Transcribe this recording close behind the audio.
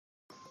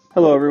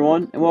Hello,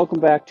 everyone, and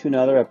welcome back to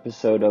another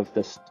episode of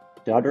the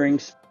Stuttering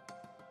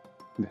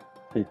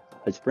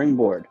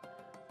Springboard.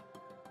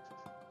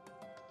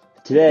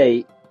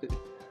 Today,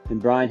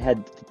 Brian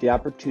had the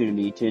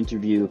opportunity to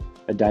interview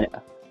a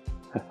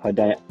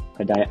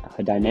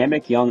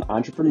dynamic young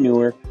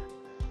entrepreneur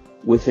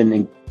with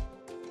an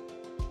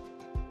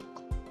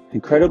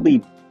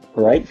incredibly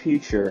bright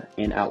future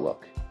and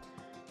outlook.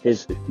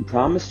 His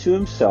promise to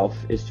himself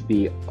is to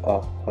be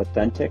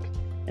authentic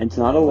and to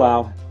not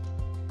allow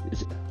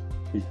his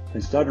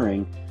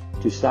stuttering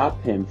to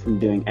stop him from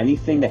doing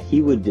anything that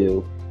he would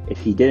do if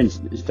he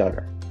didn't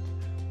stutter.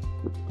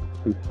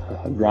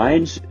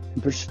 Ryan's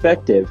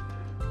perspective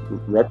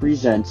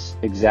represents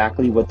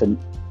exactly what the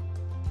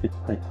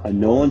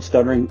Nolan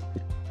Stuttering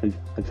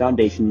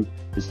Foundation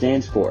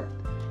stands for.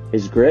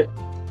 His grit,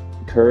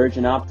 courage,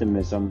 and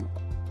optimism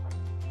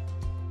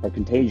are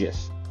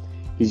contagious.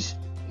 He's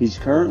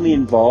currently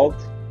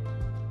involved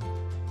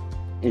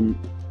in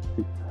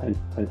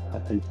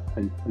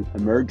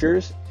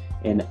mergers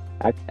and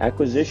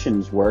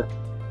acquisitions work,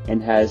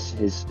 and has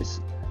his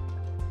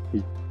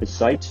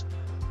sights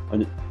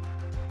on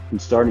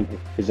starting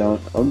his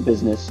own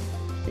business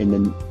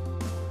in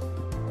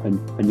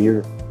the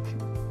near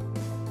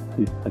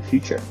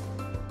future.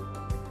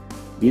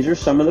 These are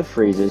some of the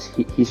phrases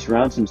he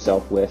surrounds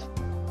himself with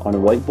on a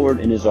whiteboard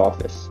in his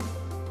office.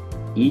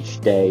 Each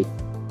day,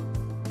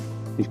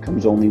 it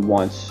comes only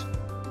once,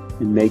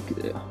 and make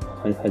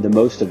the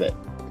most of it.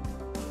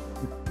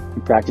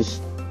 Practice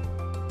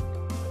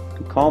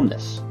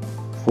calmness.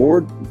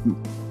 Forward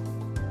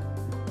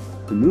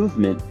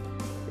movement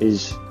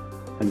is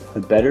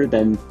better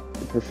than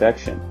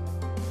perfection.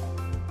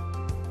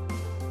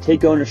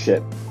 Take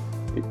ownership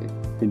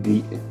and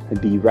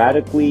be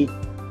radically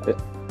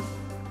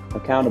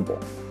accountable.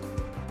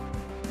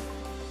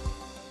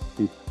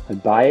 A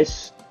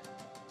bias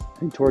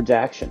towards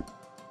action.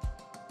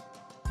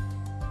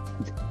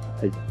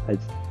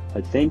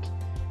 I think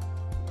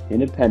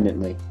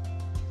independently.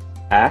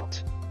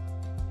 Act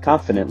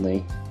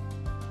confidently.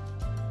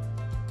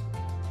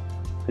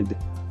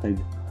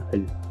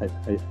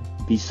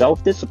 Be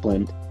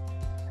self-disciplined,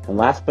 and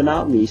last but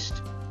not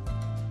least,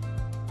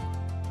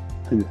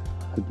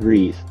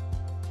 breathe.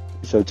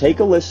 So take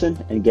a listen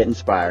and get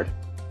inspired.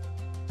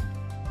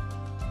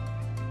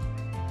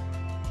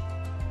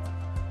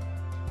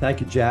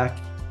 Thank you, Jack.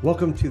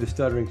 Welcome to the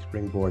Stuttering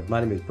Springboard.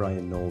 My name is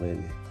Brian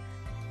Nolan.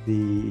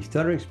 The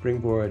Stuttering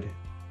Springboard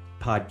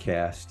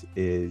podcast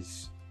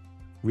is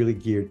really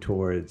geared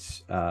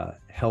towards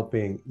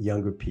helping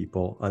younger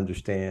people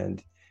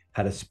understand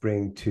how to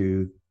spring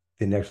to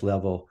the next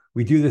level.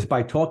 We do this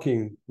by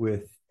talking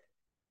with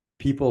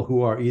people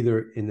who are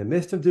either in the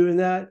midst of doing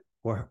that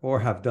or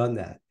have done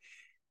that.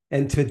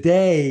 And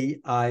today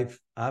I've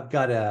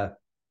got a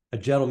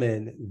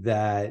gentleman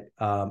that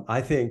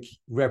I think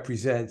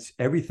represents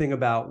everything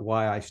about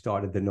why I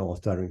started the Nolan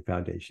Stuttering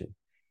Foundation.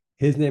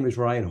 His name is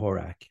Ryan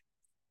Horak.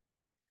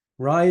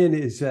 Ryan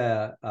is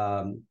a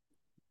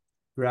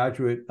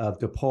graduate of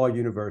DePaul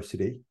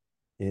University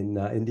in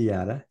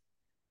Indiana,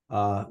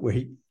 where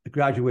he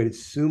graduated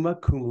summa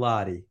cum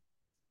laude.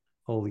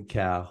 Holy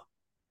cow.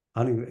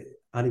 I don't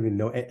even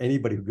know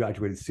anybody who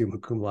graduated summa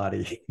cum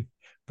laude,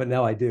 but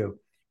now I do.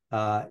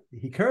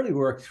 He currently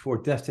works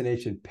for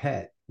Destination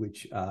Pet,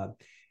 which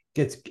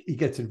he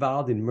gets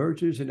involved in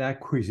mergers and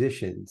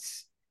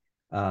acquisitions,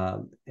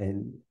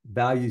 and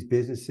values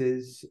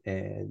businesses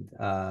and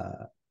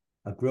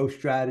growth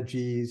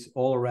strategies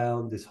all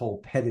around this whole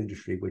pet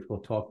industry, which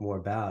we'll talk more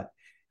about.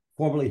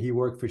 Formerly, he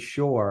worked for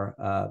Shore,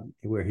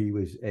 where he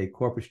was a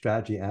corporate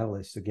strategy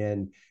analyst,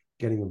 again,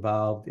 getting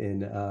involved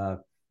in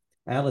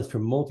analysts for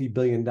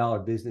multi-billion-dollar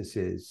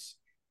businesses.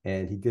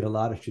 And he did a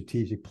lot of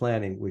strategic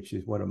planning, which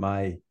is one of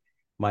my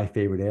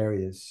favorite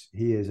areas.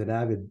 He is an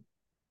avid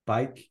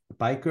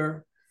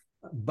biker,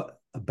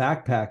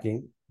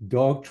 backpacking,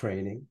 dog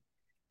training,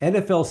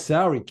 NFL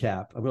salary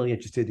cap. I'm really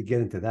interested to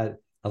get into that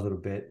a little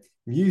bit.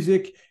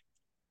 Music,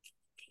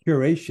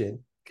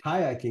 curation,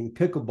 kayaking,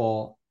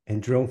 pickleball,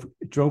 and drone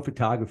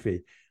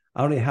photography.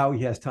 I don't know how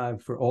he has time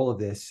for all of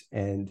this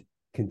and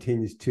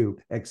continues to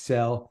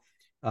excel.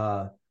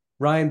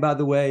 Ryan, by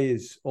the way,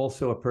 is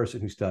also a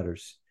person who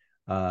stutters.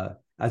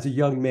 As a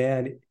young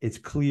man, it's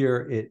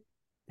clear it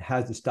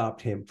hasn't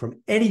stopped him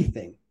from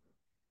anything.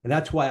 And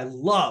that's why I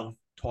love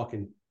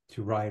talking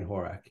to Ryan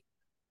Horak.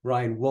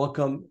 Ryan,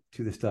 welcome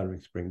to the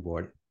Stuttering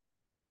Springboard.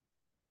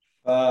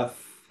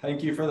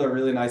 Thank you for the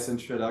really nice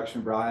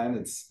introduction, Brian.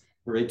 It's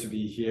great to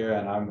be here,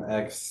 and I'm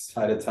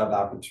excited to have the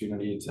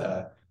opportunity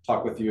to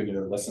talk with you and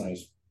your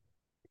listeners.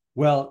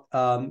 Well,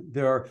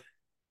 there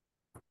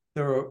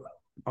are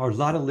a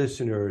lot of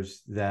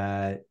listeners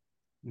that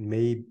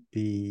may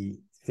be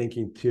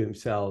thinking to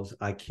themselves,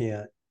 I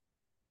can't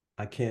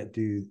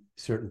do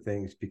certain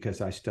things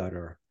because I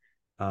stutter.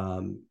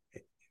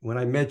 When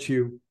I met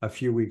you a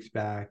few weeks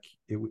back,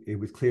 it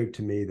was clear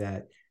to me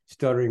that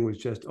stuttering was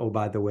just, oh,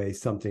 by the way,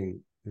 something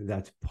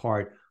that's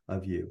part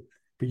of you.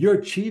 But your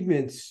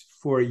achievements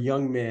for a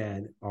young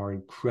man are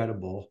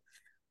incredible.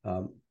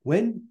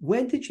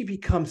 When did you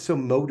become so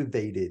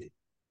motivated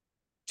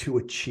to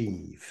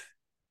achieve?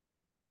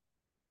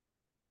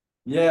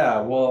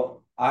 Yeah,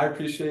 well, I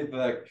appreciate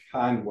the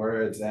kind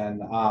words,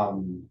 and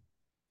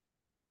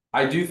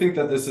I do think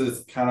that this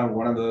is kind of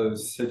one of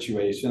those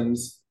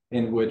situations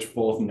in which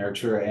both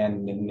nurture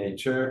and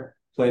nature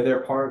play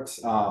their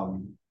parts. I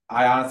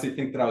honestly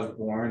think that I was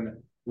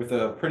born with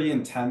a pretty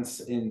intense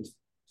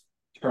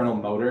internal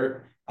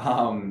motor,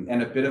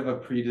 and a bit of a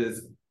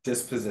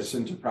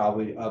predisposition to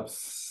probably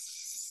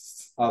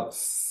obsess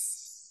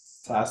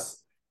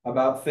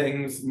about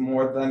things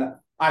more than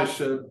I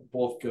should,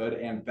 both good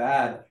and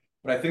bad.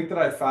 But I think that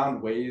I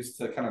found ways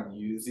to kind of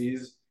use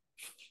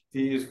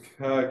these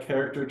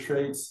character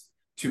traits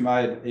to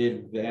my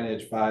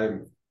advantage by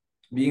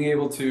being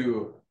able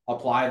to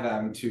apply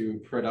them to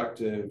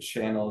productive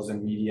channels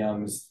and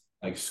mediums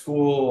like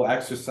school,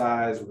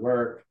 exercise,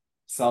 work,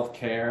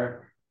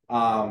 self-care.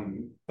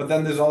 But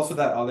then there's also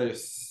that other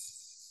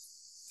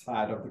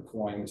side of the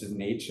coin, which is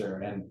nature.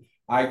 And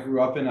I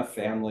grew up in a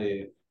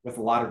family with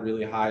a lot of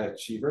really high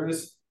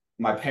achievers.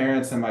 My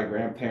parents and my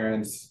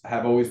grandparents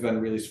have always been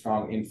really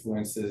strong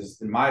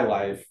influences in my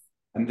life.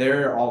 And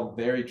they're all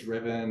very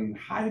driven,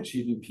 high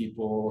achieving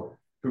people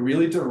who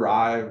really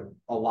derive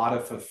a lot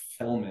of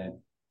fulfillment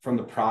from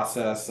the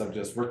process of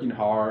just working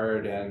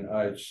hard and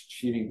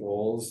achieving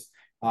goals.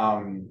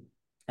 And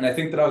I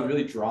think that I was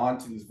really drawn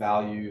to these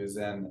values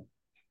and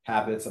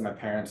habits that my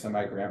parents and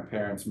my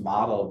grandparents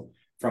modeled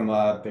from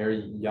a very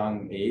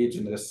young age.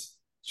 And this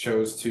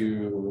chose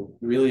to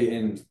really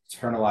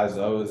internalize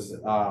those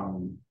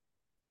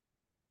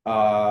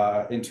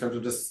in terms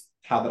of just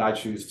how that I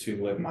choose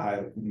to live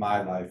my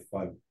life.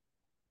 But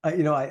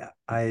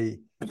I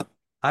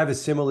have a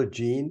similar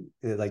gene,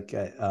 like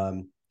a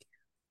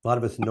lot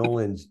of us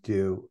Nolans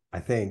do. I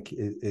think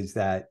is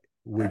that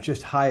we're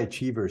just high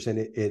achievers, and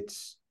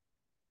it's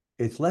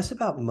less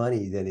about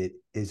money than it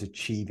is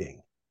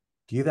achieving.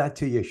 Do you have that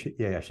too?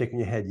 Yeah, shaking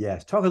your head.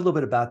 Yes. Talk a little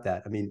bit about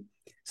that. I mean,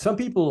 some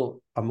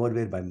people are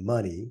motivated by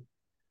money.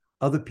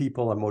 Other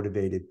people are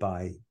motivated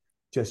by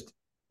just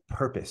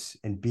purpose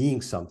and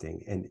being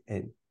something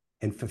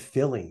and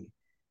fulfilling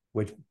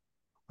what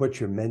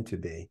you're meant to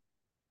be.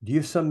 Do you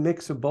have some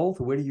mix of both,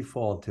 or where do you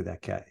fall into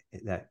that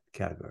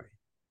category?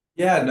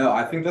 yeah, no,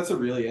 I think that's a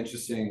really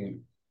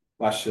interesting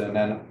question,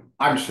 and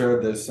I'm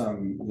sure there's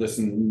some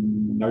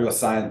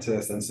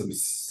neuroscientists and some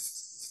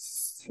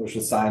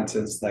social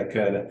scientists that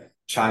could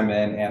chime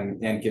in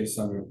and give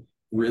some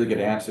really good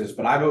answers.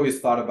 But I've always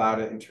thought about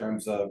it in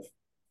terms of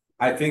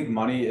I think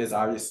money is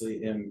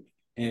obviously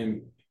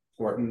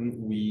important.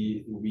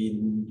 We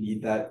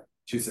need that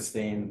to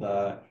sustain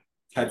the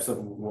types of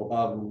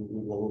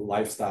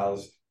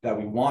lifestyles that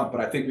we want, but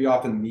I think we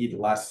often need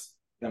less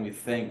than we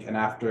think. And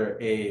after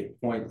a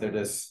point,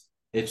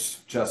 it's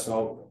just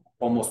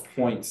almost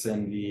points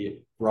in the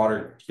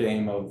broader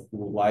game of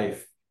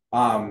life.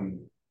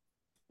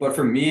 But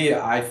for me,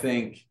 I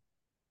think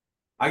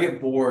I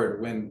get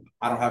bored when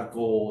I don't have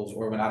goals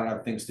or when I don't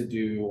have things to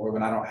do or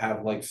when I don't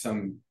have like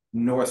some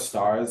North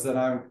Stars that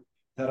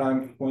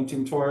I'm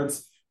pointing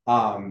towards.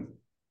 And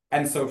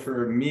so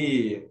for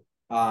me,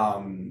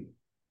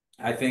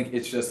 I think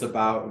it's just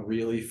about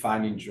really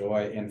finding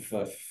joy and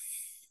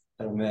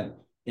fulfillment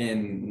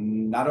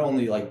in not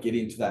only like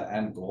getting to that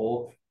end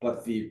goal,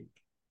 but the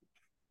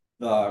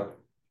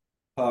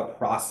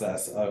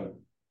process of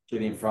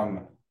getting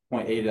from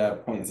point A to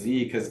point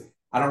Z. Because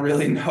I don't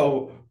really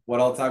know what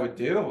else I would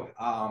do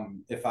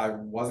if I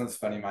wasn't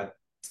spending my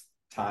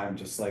time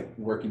just like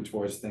working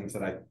towards things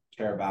that I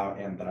care about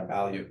and that I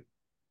value.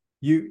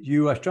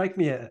 You strike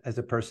me as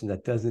a person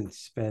that doesn't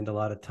spend a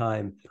lot of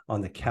time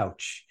on the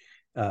couch.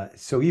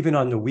 So even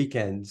on the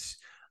weekends,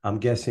 I'm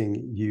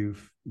guessing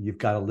you've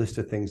got a list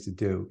of things to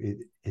do.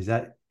 Is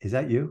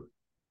that you?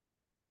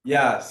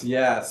 Yes,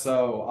 yeah.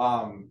 So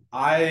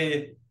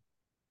I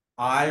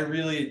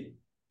really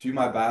do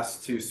my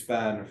best to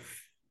spend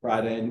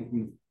Friday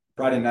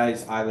Friday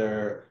nights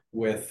either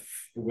with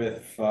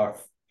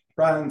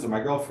friends or my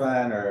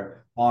girlfriend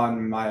or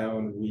on my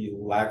own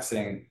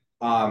relaxing.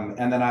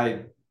 And then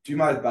I do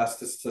my best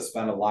to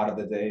spend a lot of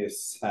the day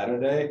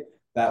Saturday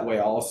that way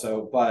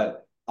also.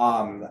 But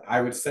I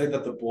would say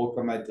that the bulk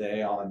of my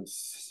day on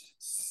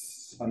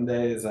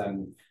Sundays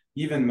and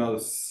even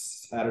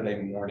most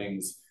Saturday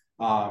mornings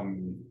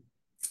um,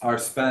 are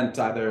spent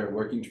either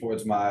working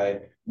towards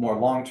my more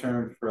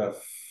long-term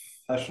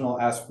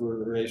professional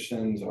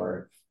aspirations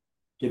or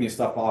getting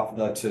stuff off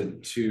the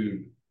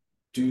to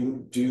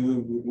do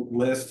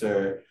list,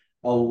 or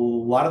a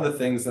lot of the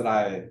things that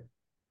I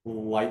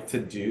like to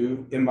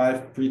do in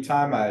my free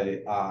time.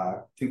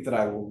 I think that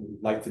I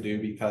like to do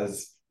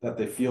because that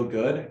they feel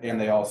good and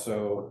they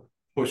also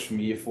push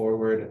me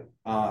forward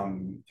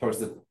towards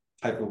the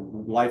type of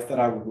life that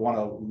I would want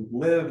to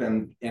live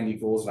and the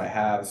goals that I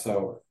have.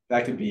 So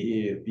that could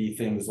be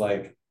things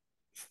like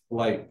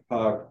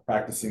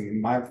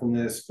practicing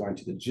mindfulness, going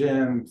to the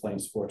gym, playing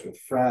sports with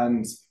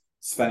friends,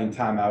 spending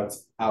time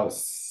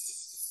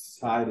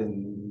outside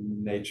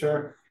in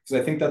nature.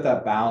 Because I think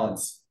that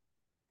balance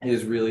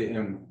is really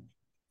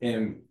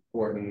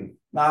important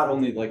not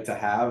only like to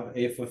have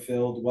a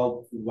fulfilled,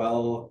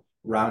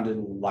 well-rounded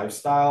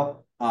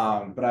lifestyle,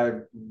 but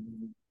I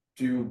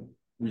do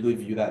really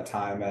view that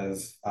time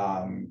as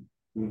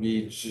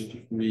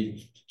regenerative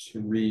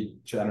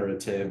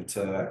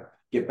to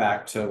get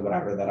back to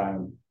whatever that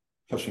I'm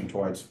pushing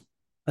towards.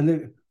 And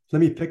then let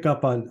me pick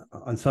up on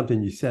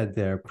something you said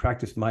there.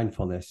 Practice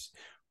mindfulness.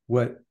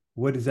 What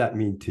does that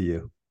mean to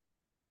you?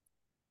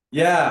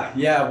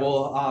 Yeah.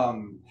 Well,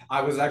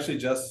 I was actually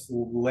just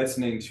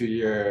listening to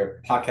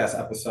your podcast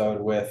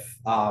episode with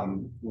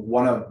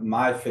one of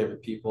my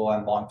favorite people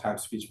and longtime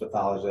speech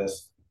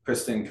pathologist,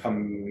 Kristen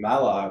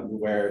Kamala,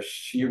 where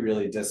she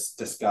really just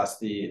discussed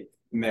the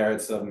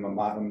merits of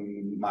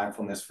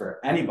mindfulness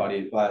for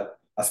anybody, but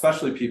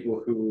especially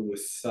people who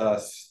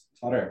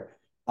stutter.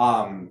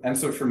 And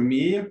so for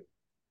me,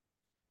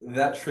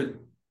 that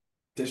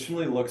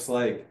traditionally looks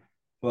like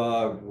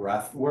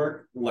breath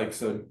work, like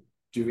so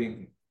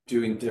doing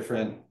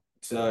different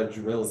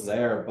drills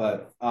there,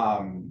 but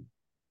a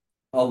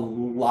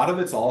lot of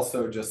it's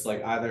also just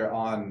like either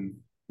on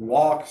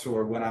walks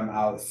or when I'm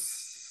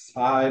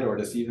outside or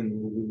just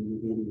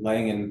even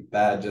laying in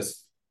bed,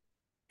 just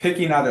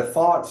picking either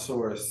thoughts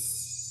or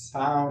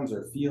sounds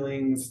or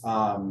feelings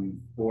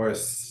or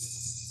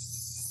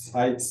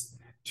sights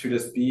to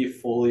just be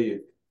fully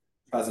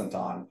present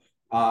on.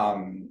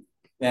 And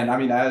I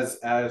mean, as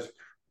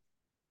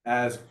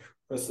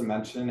Krista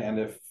mentioned, and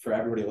if for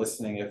everybody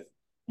listening, if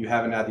you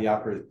haven't had the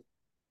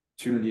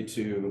opportunity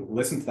to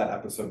listen to that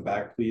episode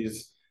back,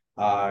 please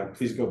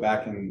go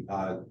back and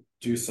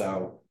do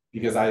so,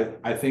 because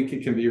I think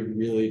it can be a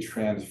really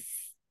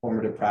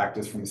transformative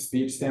practice from a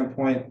speech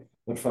standpoint,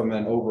 but from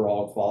an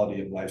overall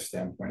quality of life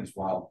standpoint as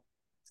well.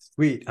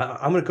 Sweet.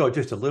 I'm going to go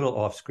just a little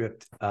off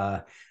script.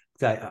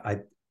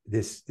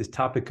 This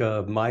topic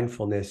of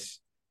mindfulness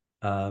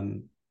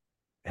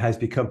has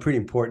become pretty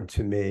important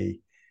to me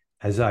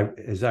as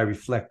I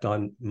reflect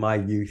on my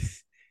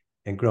youth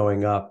and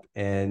growing up.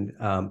 And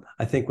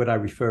I think what I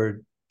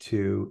referred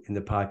to in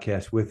the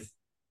podcast with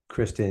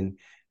Kristen,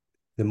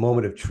 the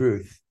moment of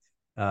truth,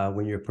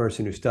 when you're a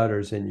person who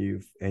stutters and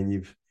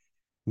you've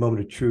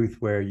moment of truth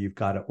where you've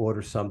got to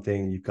order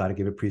something, you've got to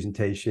give a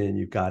presentation,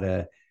 you've got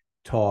to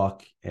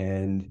talk,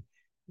 and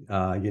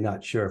you're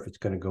not sure if it's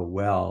going to go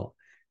well.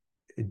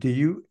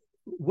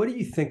 What do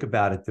you think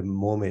about at the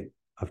moment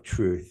of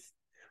truth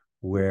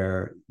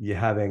where you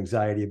have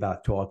anxiety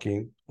about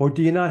talking, or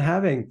do you not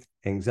have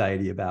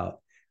anxiety about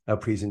a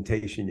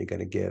presentation you're going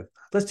to give?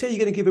 Let's say you're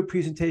going to give a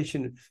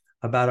presentation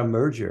about a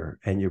merger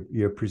and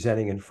you're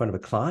presenting in front of a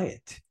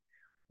client.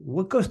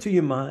 What goes through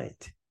your mind?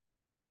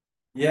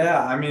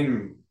 Yeah, I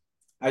mean,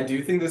 I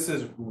do think this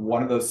is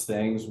one of those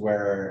things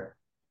where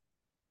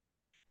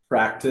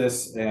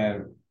practice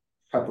and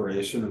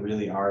preparation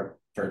really are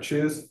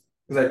virtues.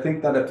 Because I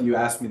think that if you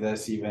asked me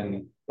this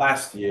even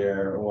last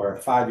year or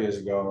 5 years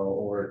ago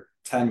or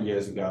 10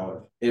 years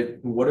ago, it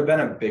would have been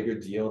a bigger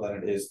deal than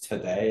it is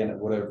today, and it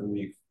would have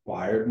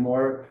required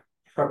more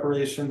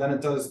preparation than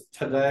it does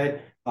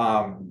today.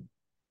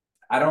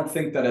 I don't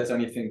think that it's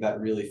anything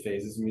that really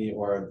phases me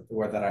or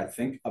that I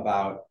think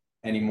about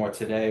anymore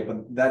today,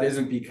 but that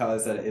isn't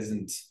because that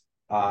isn't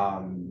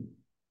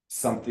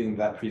something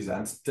that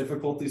presents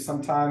difficulty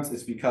sometimes.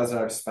 It's because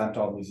I've spent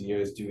all these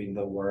years doing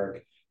the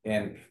work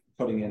and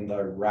putting in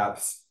the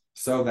reps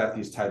so that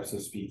these types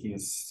of speaking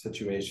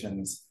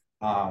situations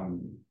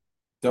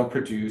don't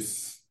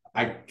produce,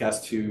 I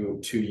guess, to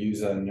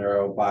use a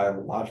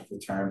neurobiological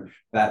term,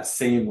 that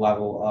same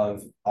level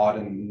of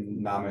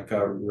autonomic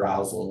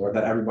arousal, or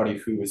that everybody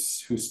who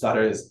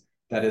stutters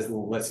that is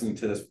listening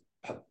to this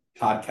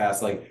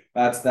podcast, like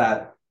that's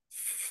that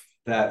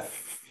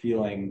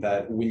feeling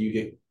that when you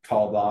get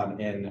called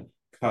on in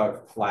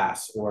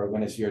class or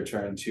when it's your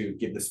turn to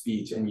give the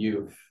speech and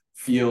you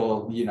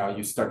feel,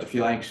 you start to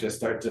feel anxious,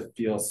 start to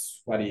feel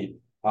sweaty.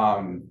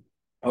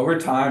 Over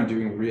time,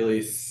 doing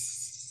really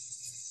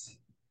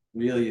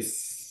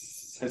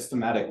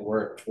systematic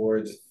work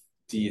towards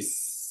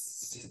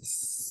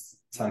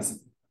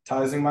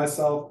desensitizing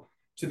myself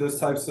to those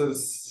types of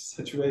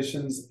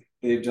situations,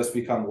 they've just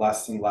become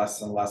less and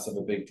less and less of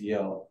a big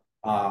deal.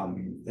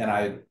 And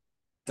I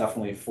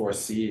definitely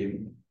foresee,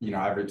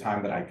 every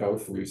time that I go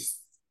through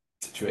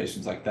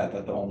situations like that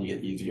they'll only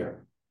get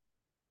easier.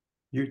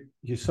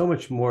 You're so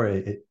much more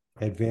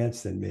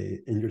advanced than me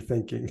in your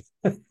thinking.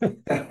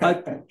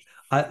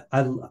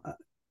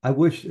 I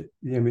wish,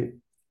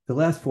 the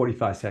last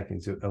 45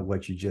 seconds of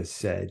what you just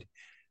said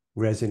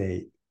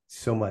resonate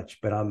so much,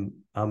 but I'm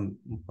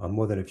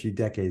more than a few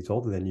decades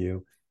older than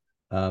you.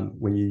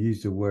 When you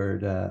use the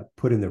word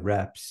put in the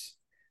reps,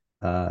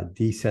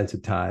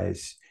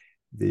 desensitize,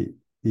 the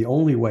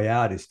only way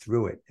out is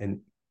through it. And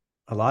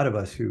a lot of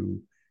us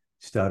who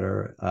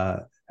stutter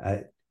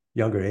at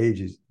younger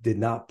ages did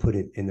not put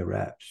it in the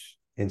reps.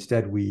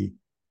 Instead, we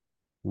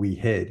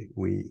hid.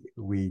 We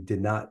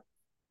did not.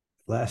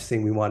 Last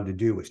thing we wanted to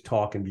do was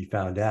talk and be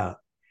found out.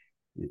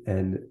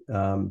 And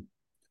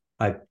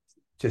I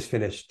just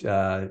finished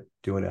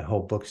doing a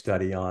whole book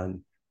study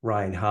on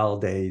Ryan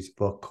Holiday's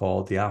book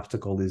called "The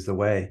Obstacle Is the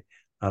Way."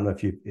 I don't know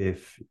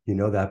if you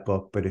know that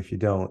book, but if you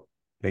don't,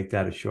 make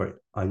that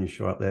on your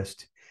short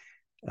list.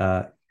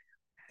 Uh,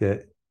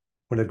 the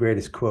One of the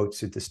greatest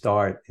quotes at the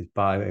start is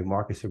by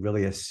Marcus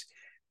Aurelius.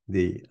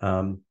 The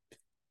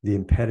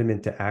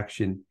impediment to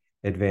action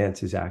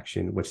advances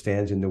action. What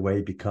stands in the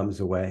way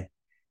becomes a way.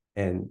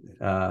 And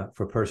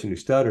for a person who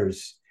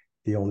stutters,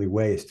 the only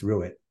way is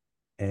through it.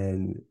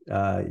 And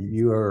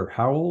you are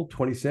how old?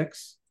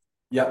 26?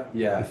 Yep.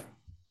 Yeah.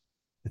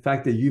 The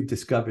fact that you've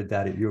discovered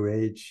that at your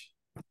age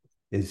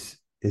is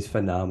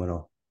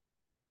phenomenal.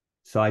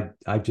 So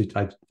I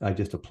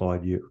just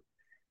applaud you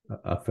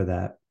for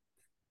that.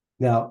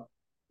 Now,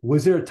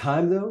 was there a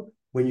time though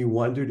when you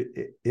wondered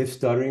if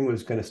stuttering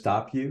was going to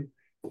stop you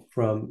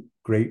from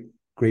great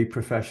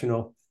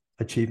professional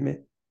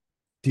achievement?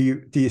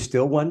 Do you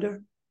still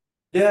wonder?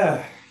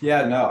 Yeah,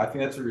 yeah, no, I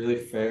think that's a really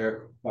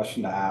fair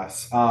question to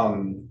ask.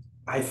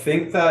 I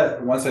think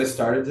that once I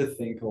started to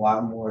think a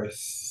lot more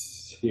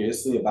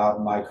seriously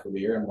about my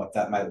career and what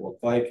that might look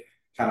like,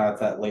 kind of at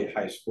that late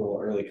high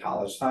school, early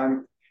college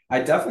time,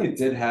 I definitely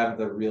did have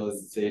the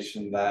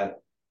realization that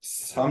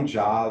some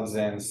jobs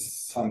and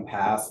some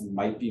paths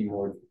might be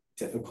more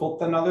difficult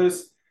than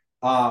others.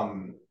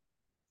 Um,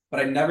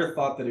 but I never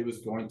thought that it was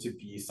going to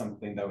be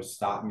something that would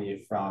stop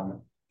me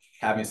from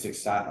having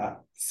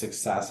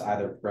success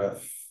either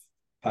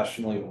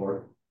professionally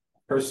or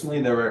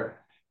personally. There were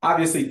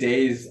obviously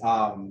days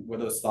where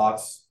those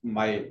thoughts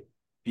might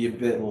be a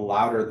bit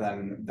louder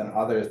than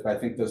others, but I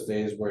think those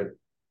days were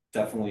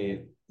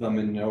definitely the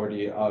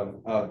minority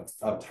of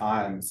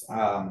times.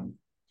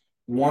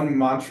 One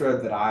mantra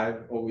that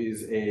I've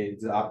always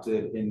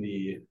adopted in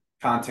the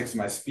context of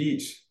my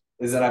speech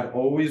is that I've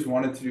always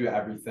wanted to do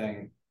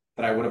everything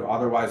that I would have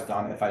otherwise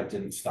done if I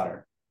didn't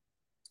stutter.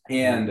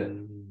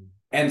 And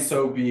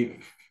so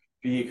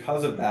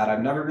because of that,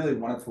 I've never really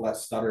wanted to let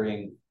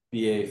stuttering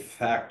be a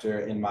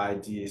factor in my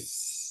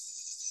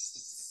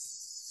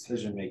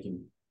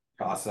decision-making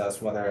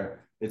process,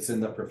 whether it's in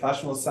the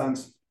professional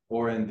sense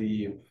or in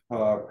the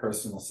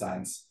personal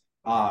sense.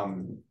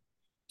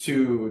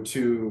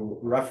 To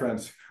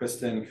reference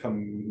Kristen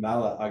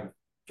Kamela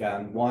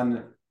again,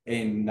 one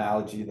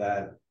analogy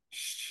that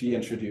she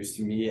introduced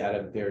to me at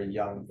a very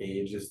young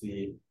age is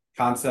the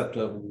concept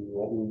of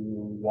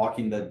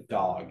walking the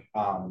dog.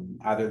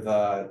 Either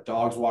the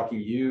dog's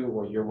walking you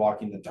or you're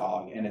walking the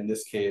dog. And in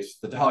this case,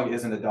 the dog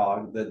isn't a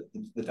dog. The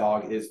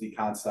dog is the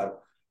concept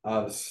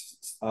of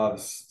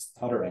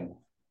stuttering.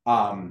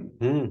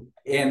 And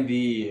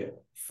the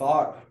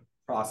thought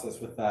process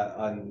with that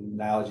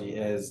analogy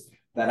is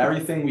that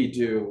everything we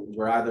do,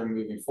 we're either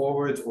moving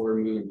forwards or we're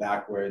moving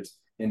backwards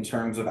in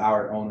terms of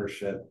our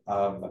ownership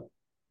of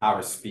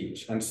our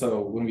speech. And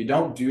so when we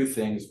don't do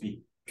things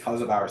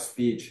because of our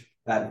speech,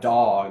 that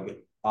dog,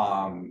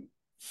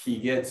 he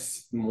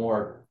gets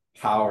more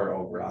power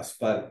over us.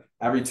 But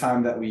every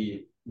time that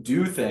we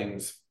do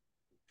things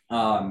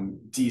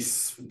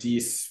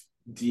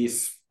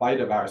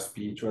despite of our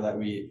speech, or that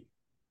we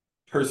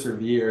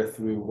persevere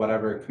through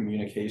whatever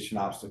communication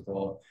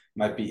obstacle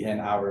might be in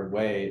our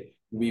way,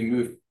 we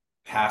move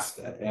past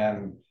it.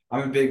 And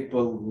I'm a big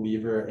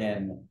believer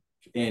in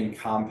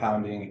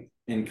compounding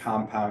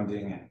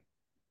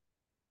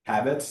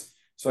habits.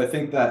 So I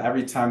think that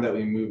every time that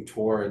we move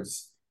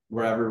towards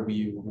wherever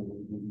we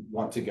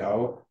want to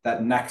go,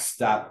 that next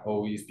step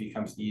always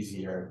becomes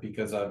easier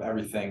because of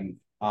everything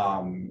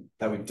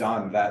that we've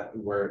done that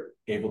we're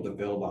able to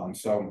build on.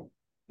 So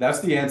that's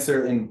the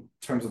answer in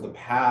terms of the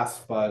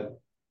past. But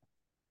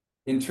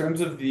in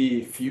terms of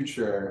the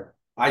future,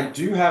 I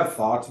do have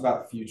thoughts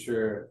about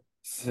future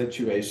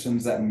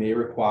situations that may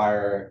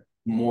require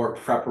more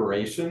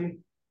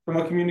preparation from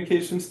a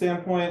communication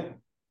standpoint.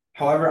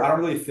 However, I don't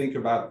really think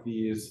about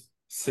these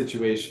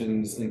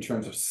situations in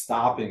terms of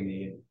stopping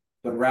me,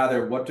 but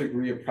rather what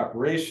degree of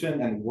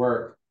preparation and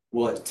work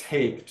will it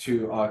take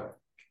to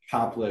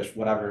accomplish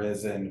whatever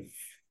is in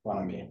front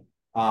of me.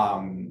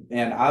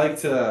 And I like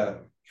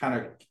to kind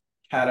of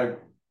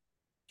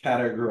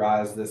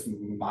categorize this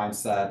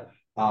mindset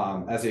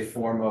as a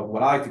form of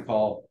what I like to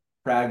call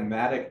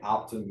pragmatic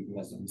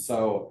optimism.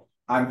 So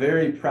I'm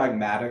very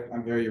pragmatic,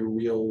 I'm very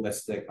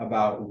realistic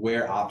about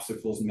where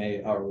obstacles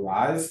may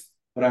arise,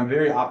 but I'm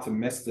very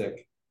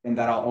optimistic in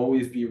that I'll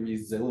always be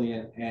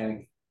resilient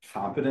and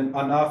competent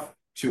enough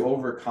to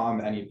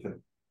overcome any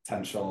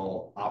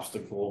potential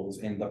obstacles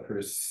in the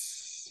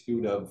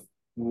pursuit of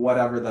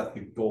whatever that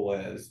the goal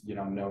is,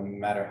 no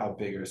matter how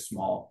big or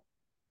small.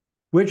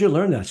 Where'd you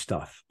learn that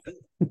stuff?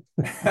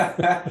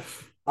 As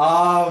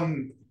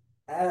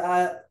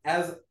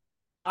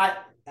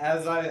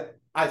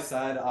I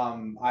said,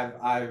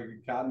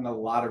 I've gotten a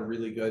lot of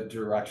really good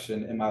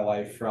direction in my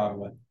life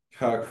from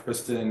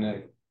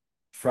Kristen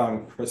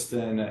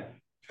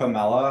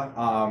Kamela.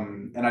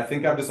 And I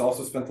think I've just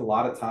also spent a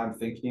lot of time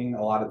thinking,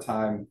 a lot of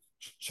time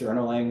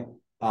journaling.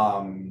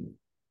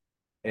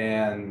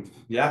 And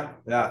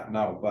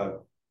no,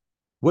 but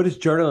what does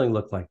journaling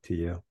look like to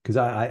you? Because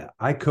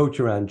I coach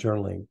around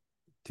journaling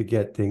to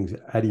get things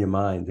out of your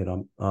mind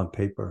and on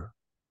paper.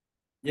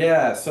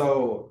 Yeah,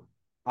 so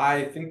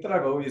I think that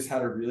I've always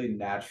had a really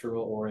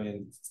natural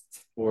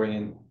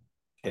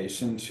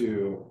orientation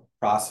to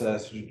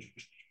process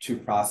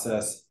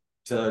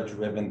to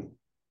driven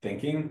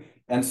thinking.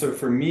 And so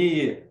for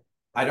me,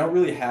 I don't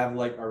really have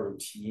like a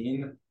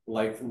routine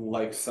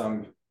like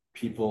some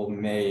people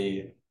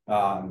may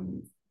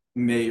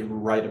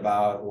write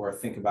about or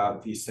think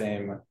about the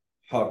same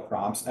hub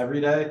prompts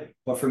every day.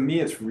 But for me,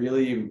 it's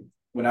really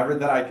whenever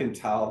that I can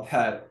tell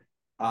that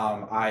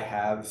I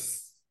have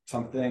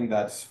something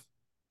that's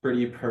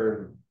pretty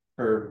per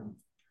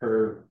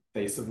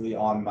pervasively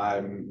on my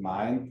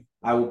mind,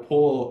 I will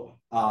pull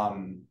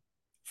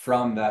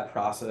from that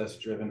process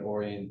driven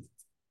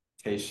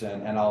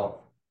orientation and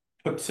I'll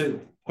put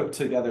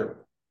together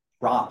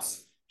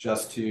prompts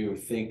just to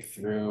think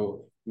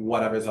through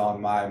whatever's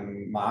on my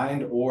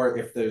mind, or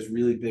if there's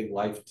really big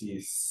life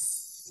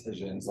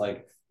decisions,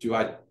 like do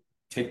I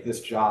take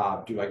this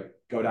job? Do I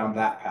go down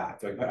that path?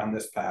 Do I go down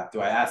this path? Do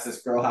I ask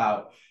this girl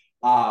out?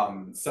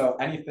 So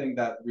anything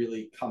that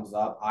really comes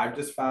up, I've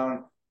just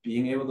found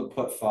being able to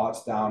put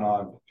thoughts down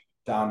on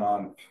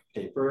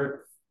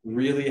paper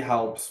really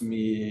helps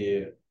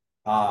me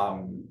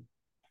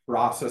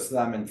process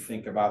them and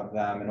think about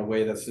them in a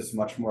way that's just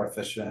much more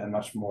efficient and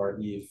much more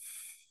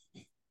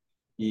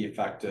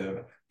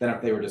effective than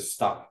if they were just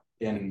stuck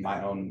in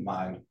my own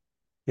mind.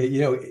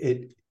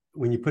 It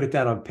when you put it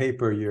down on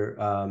paper, you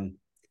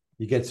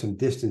get some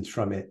distance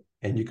from it,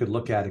 and you could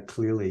look at it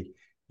clearly.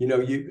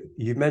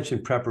 You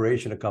mentioned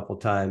preparation a couple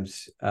of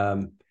times.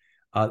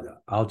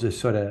 I'll just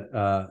sort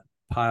of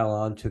pile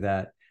on to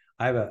that.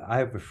 I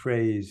have a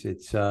phrase.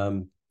 It's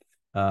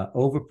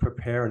over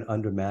prepare and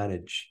under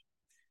manage.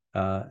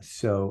 It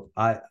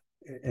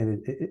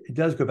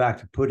does go back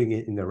to putting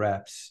it in the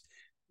reps.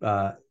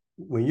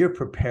 When you're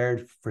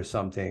prepared for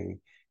something,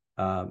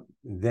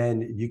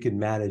 then you can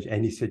manage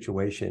any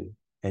situation,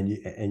 and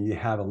you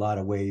have a lot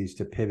of ways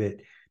to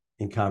pivot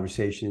in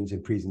conversations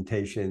and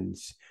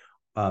presentations.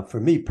 For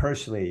me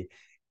personally,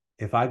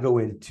 if I go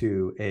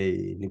into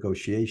a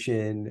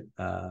negotiation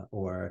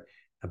or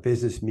a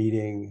business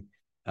meeting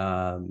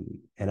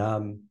and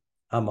I'm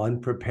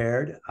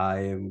unprepared,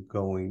 I am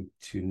going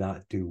to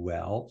not do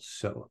well.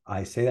 So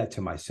I say that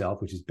to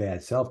myself, which is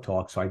bad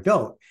self-talk. So I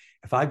don't.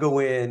 If I go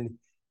in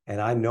and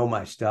I know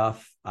my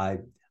stuff, I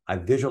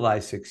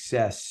visualize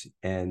success,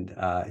 and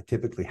it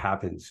typically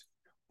happens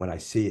when I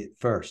see it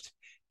first.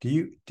 Do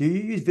you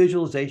use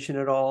visualization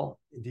at all?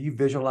 Do you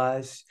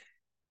visualize?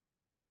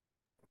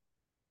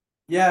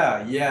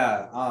 Yeah.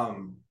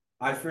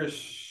 I for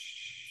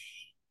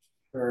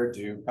sure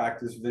do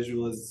practice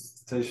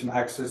visualization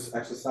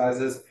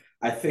exercises.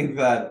 I think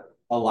that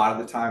a lot of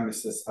the time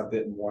it's just a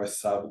bit more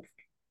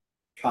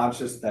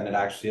subconscious than it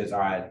actually is. All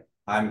right,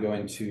 I'm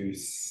going to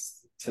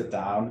sit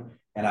down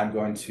and I'm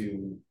going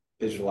to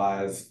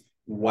visualize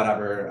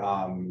whatever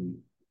outcome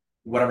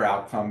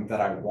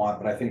that I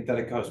want. But I think that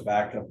it goes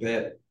back a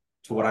bit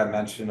to what I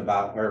mentioned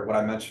what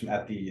I mentioned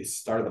at the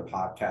start of the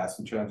podcast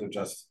in terms of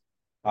just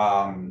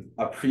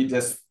a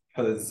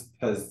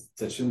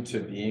predisposition to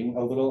being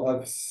a little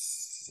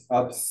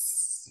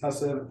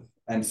obsessive.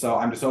 And so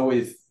I'm just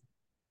always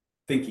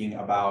thinking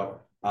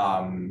about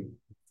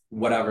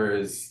whatever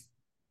is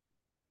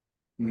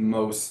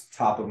most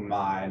top of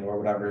mind or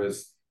whatever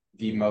is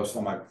the most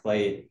on my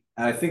plate.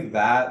 And I think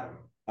that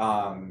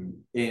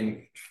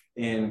in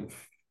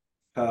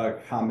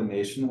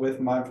combination with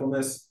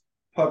mindfulness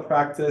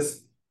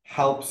practice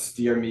helps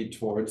steer me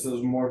towards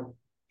those more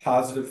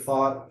positive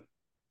thought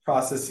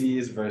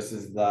processes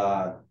versus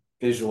the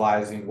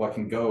visualizing what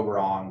can go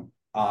wrong,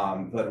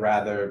 but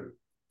rather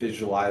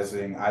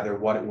visualizing either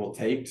what it will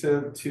take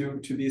to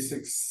be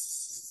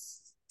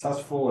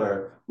successful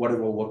or what it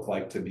will look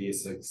like to be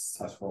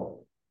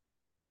successful.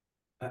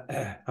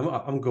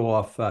 I'm go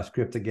off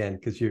script again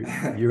because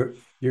you're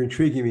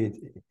intriguing me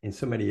in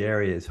so many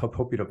areas.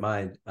 Hope you don't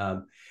mind.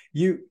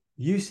 You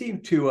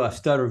seem to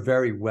stutter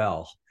very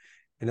well.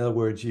 In other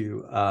words,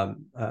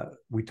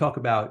 we talk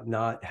about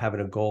not having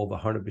a goal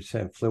of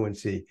 100%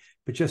 fluency,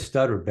 but just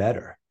stutter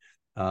better,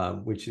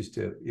 which is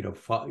to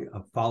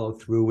follow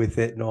through with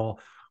it and all.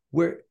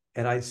 Where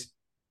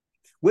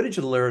did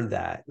you learn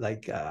that?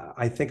 Like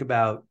I think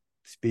about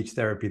speech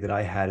therapy that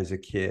I had as a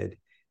kid,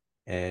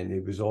 and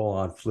it was all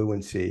on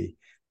fluency.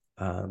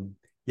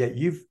 Yet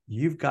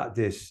you've got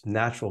this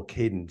natural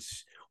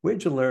cadence. Where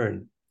did you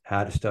learn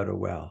how to stutter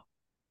well?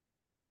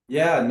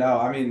 Yeah, no,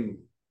 I mean,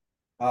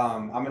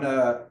 I'm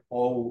gonna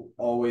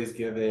always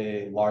give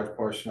a large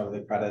portion of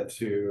the credit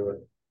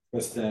to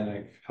Kristen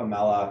and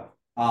Camilla.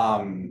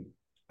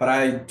 But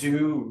I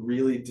do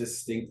really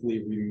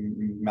distinctly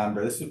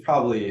remember this was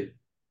probably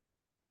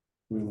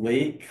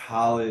late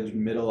college,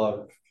 middle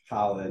of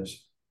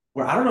college,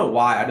 where I don't know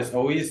why I just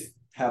always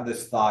have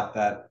this thought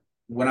that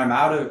when I'm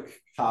out of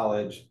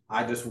college,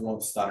 I just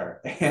won't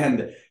stutter,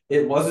 and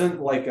it wasn't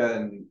like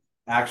an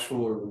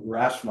actual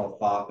rational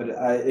thought, but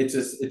it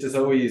just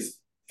always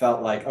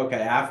felt like okay,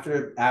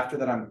 after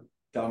that I'm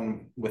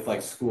done with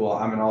like school,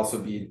 I'm gonna also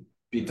be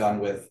done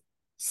with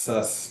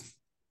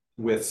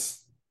with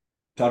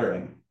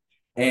stuttering,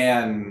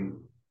 and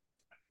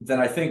then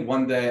I think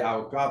one day I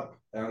woke up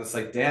and I was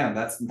like, damn,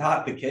 that's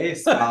not the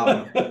case.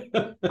 I'm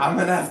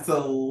gonna have to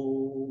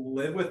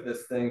live with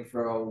this thing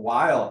for a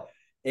while.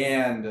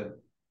 And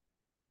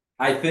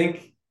I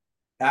think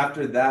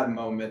after that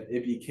moment,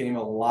 it became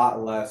a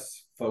lot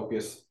less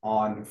focused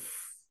on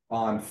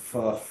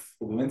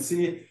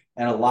fluency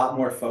and a lot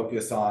more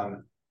focus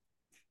on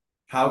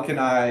how can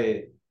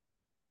I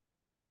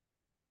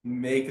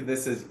make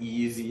this as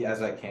easy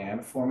as I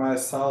can for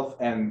myself.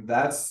 And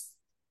that's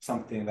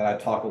something that I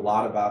talk a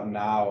lot about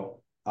now.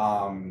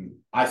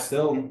 I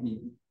still,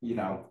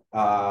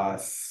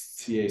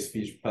 see a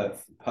speech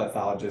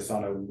pathologist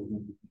on a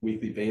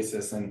weekly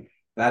basis, and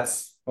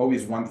that's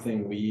always one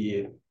thing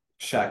we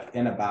check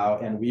in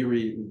about, and we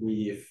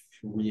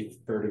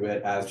refer to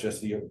it as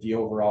just the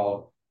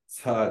overall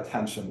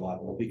tension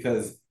level.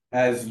 Because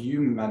as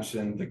you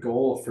mentioned, the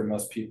goal for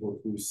most people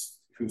who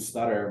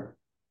stutter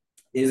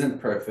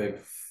isn't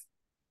perfect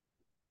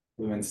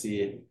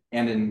fluency.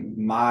 And in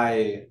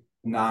my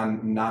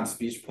non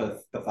speech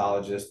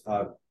pathologist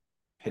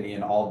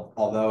opinion,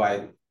 although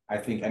I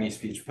think any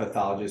speech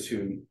pathologist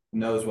who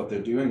knows what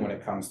they're doing when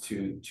it comes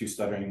to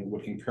stuttering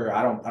would concur.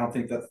 I don't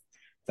think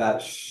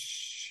that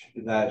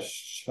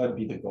should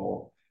be the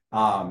goal.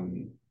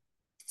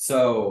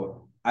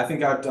 So I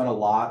think I've done a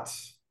lot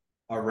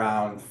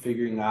around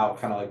figuring out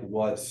kind of like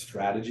what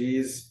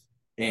strategies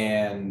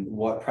and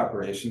what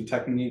preparation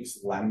techniques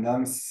lend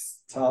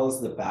themselves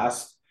the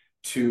best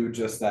to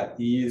just that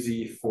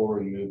easy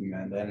forward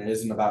movement. And it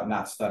isn't about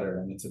not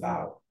stuttering, it's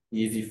about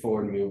easy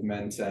forward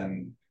movement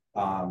and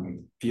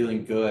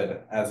feeling good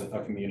as a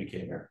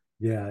communicator.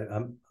 Yeah,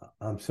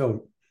 I'm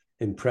so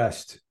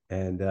impressed,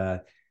 and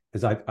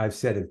as I've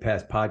said in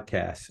past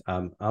podcasts,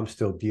 I'm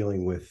still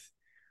dealing with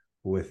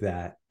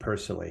that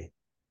personally.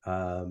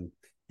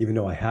 Even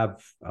though I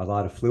have a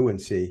lot of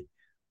fluency,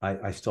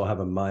 I still have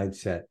a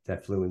mindset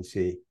that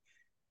fluency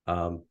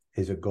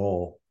is a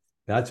goal.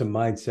 That's a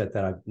mindset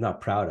that I'm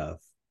not proud of.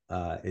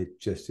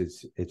 It's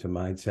a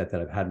mindset that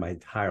I've had my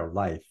entire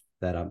life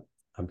that I'm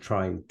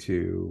trying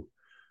to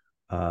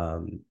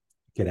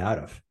get out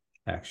of,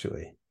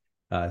 actually.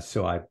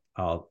 So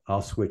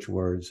I'll switch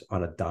words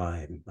on a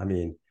dime. I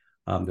mean,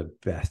 I'm the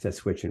best at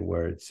switching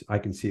words. I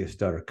can see a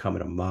stutter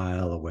coming a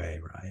mile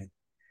away, Ryan,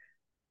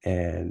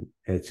 and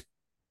it's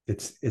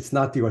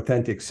not the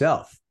authentic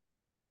self.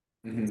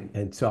 Mm-hmm.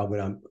 And so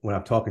when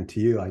I'm talking to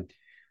you,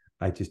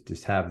 I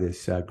just have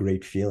this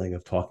great feeling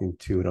of talking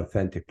to an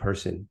authentic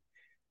person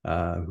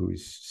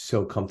who's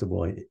so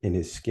comfortable in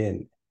his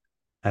skin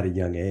at a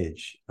young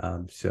age.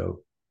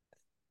 So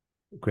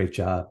great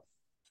job.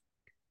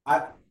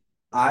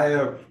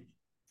 I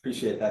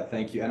appreciate that.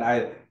 Thank you. And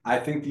I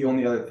think the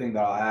only other thing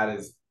that I'll add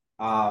is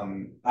I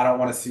don't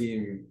want to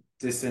seem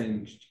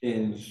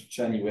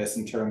disingenuous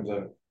in terms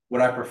of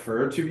would I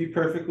prefer to be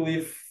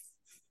perfectly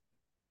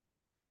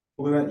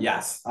fluent?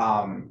 Yes.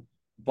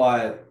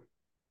 But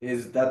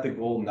is that the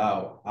goal?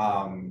 No.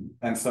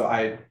 And so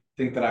I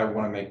think that I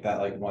want to make that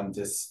like one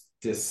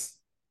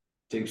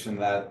distinction,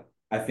 that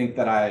I think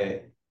that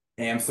I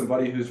am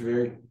somebody who's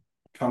very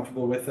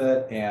comfortable with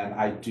it, and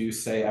I do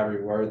say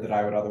every word that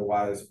I would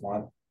otherwise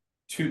want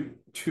to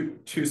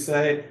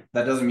say.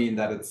 That doesn't mean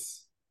that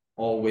it's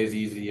always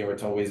easy or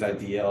it's always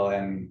ideal,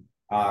 and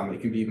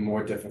it can be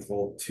more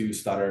difficult to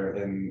stutter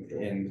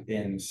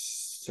in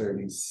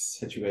certain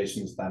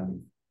situations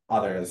than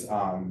others.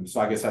 So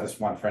I guess I just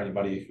want for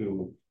anybody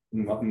who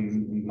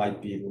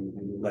might be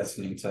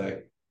listening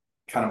to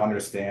kind of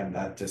understand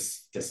that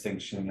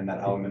distinction and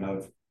that element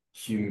of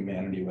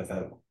humanity with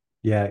it.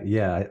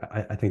 Yeah,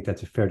 I think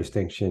that's a fair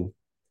distinction.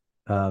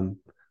 Um,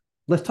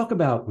 let's talk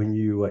about when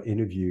you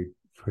interviewed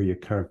for your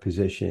current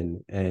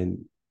position,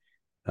 and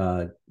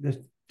this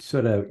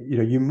sort of,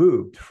 you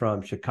moved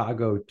from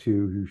Chicago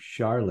to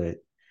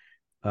Charlotte.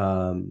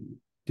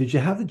 Did you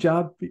have the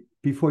job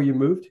before you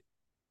moved?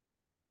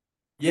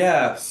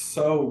 Yeah,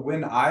 so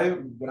when I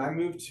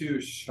moved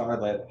to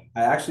Charlotte,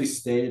 I actually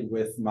stayed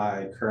with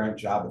my current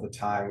job at the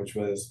time, which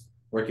was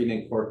working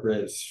in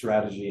corporate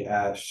strategy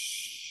at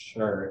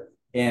Sure.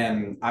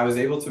 And I was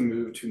able to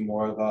move to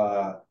more of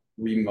a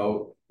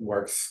remote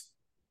work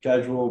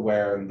schedule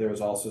where there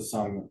was also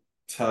some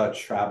to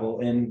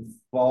travel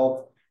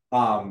involved.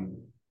 Um,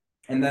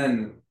 and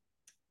then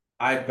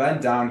I've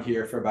been down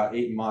here for about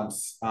 8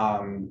 months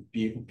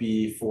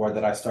before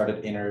that I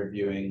started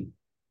interviewing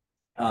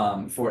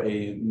for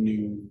a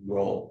new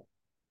role.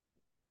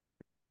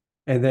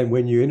 And then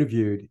when you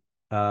interviewed,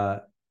 uh,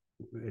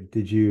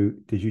 did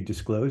you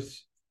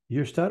disclose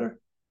your stutter?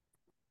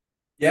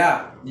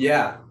 Yeah.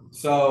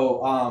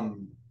 So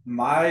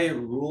my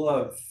rule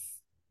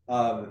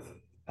of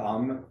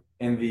thumb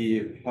in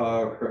the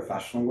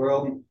professional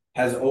world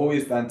has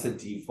always been to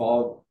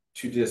default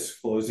to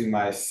disclosing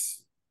my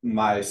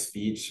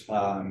speech,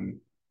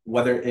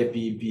 whether it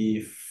be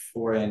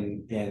before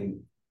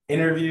an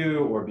interview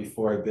or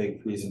before a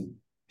big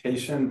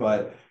presentation,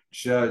 but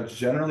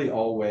generally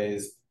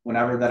always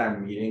whenever that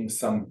I'm meeting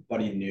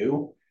somebody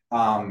new,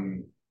 I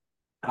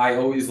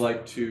always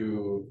like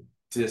to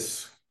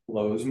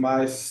disclose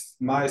my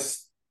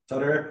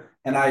stutter,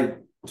 and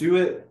do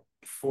it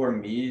for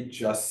me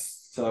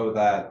just so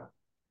that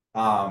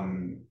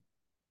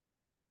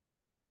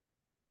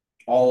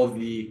all of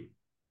the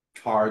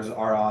cards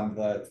are on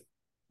the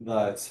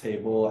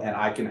table and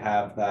I can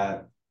have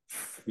that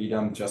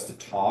freedom just to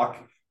talk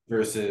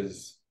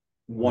versus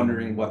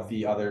wondering what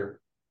the other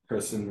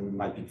person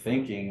might be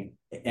thinking.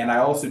 And I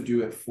also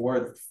do it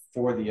for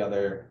the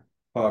other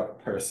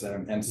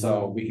person, and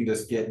so we can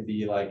just get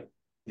the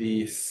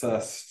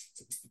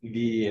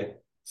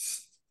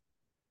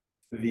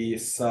the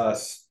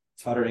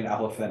stuttering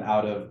elephant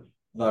out of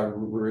the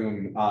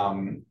room,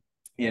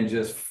 and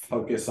just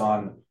focus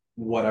on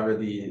whatever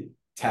the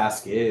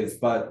task is.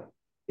 But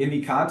in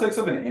the context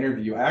of an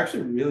interview, I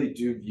actually really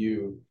do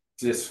view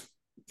this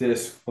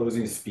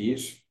closing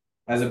speech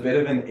as a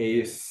bit of an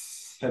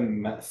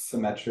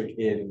asymmetric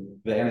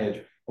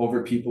advantage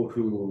over people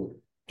who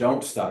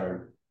don't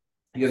stutter.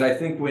 Because I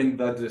think when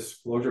the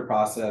disclosure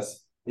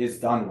process is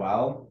done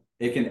well,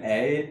 it can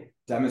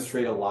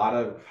demonstrate a lot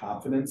of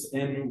confidence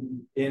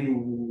in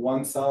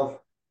oneself,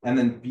 and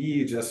then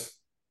B, just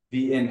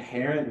the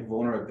inherent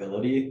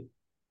vulnerability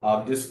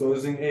of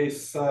disclosing a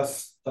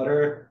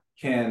stutter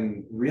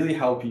can really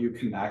help you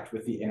connect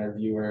with the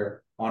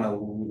interviewer on a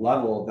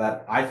level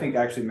that I think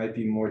actually might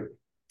be more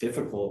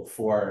difficult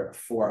for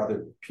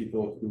other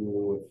people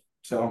who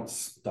don't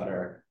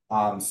stutter.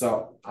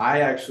 So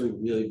I actually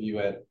really view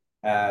it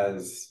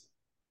as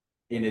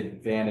an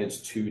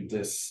advantage to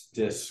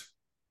disclose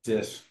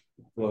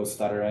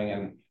stuttering,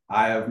 and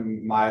I have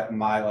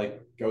my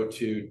like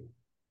go-to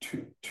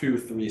two,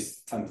 3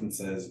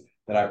 sentences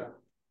that I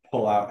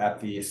pull out at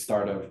the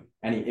start of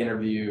any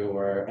interview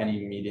or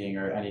any meeting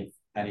or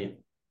anything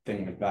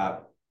like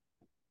that.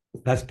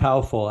 That's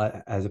powerful.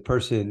 As a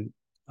person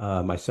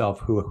myself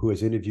who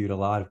has interviewed a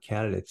lot of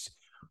candidates,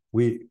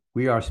 we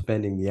are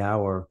spending the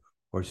hour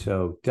or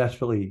so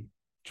desperately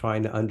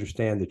trying to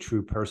understand the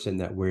true person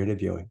that we're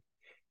interviewing.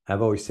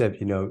 I've always said,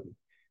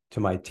 to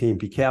my team,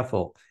 be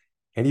careful.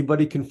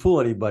 Anybody can fool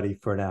anybody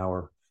for an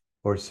hour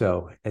or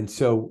so. And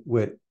so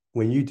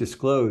when you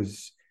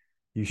disclose,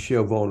 you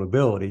show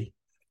vulnerability.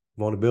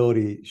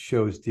 Vulnerability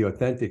shows the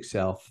authentic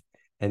self.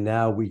 And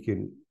now we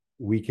can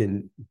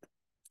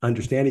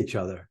understand each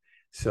other.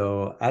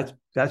 So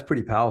that's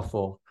pretty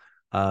powerful.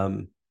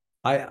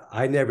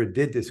 I never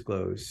did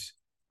disclose.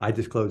 I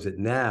disclose it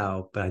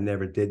now, but I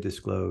never did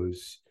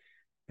disclose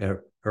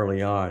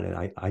early on.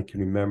 And I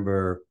can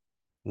remember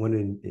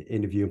one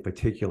interview in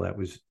particular. It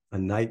was a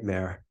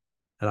nightmare,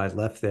 and I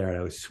left there and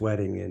I was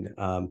sweating. And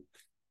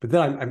but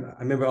then I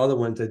remember other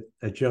ones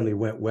that generally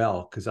went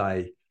well because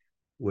I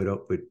would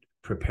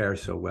prepare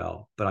so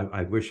well. But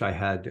I wish I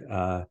had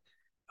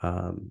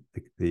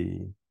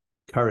the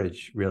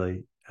courage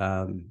really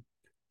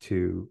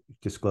to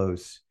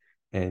disclose,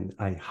 and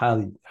I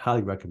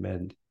highly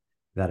recommend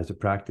that as a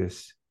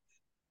practice.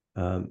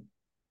 Let's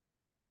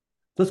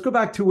go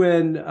back to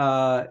when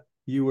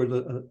you were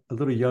a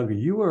little younger.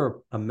 You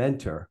were a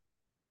mentor,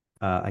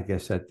 I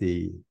guess, at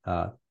the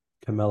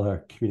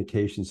Camella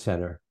Communication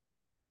Center.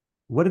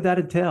 What did that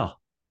entail?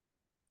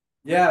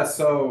 Yeah,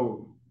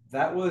 so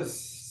that was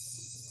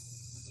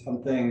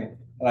something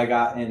that I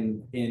got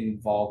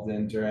involved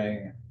in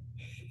during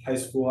high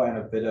school and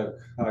a bit of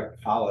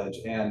college,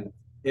 and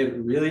it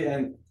really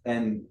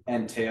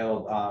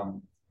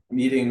entailed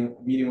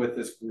meeting with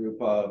this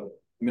group of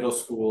middle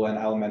school and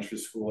elementary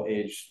school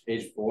age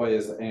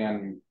boys,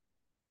 and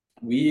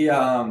we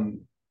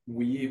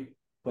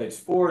played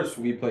sports,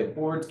 we played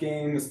board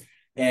games,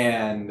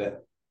 and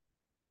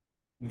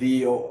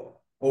the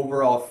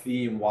overall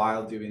theme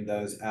while doing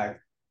those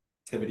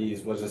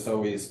activities was just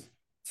always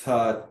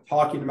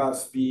talking about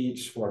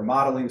speech or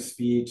modeling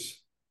speech.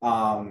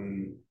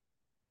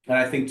 And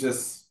I think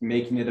just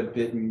making it a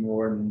bit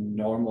more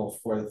normal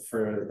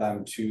for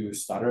them to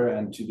stutter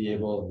and to be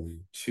able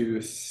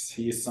to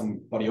see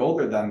somebody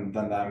older than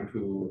them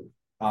who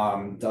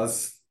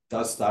does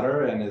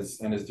stutter and is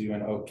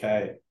doing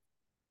okay.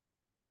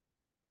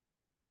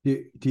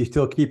 Do you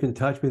still keep in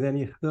touch with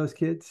any of those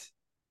kids?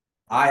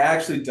 I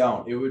actually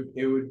don't. It would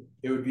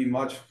be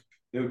much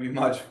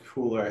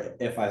cooler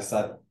if I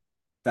said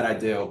that I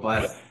do,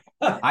 but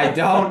I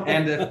don't.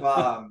 And if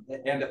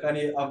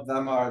any of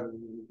them are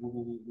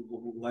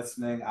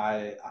listening,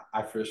 I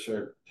for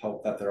sure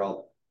hope that they're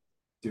all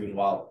doing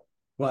well.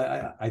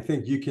 Well, I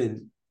think you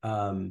can.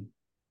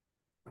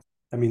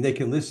 I mean, they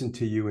can listen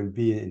to you and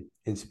be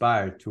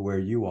inspired to where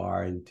you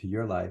are and to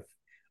your life.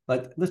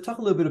 But let's talk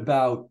a little bit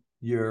about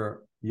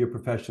your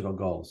professional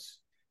goals.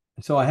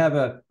 So I have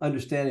an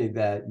understanding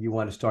that you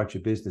want to start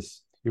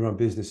your own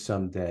business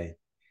someday.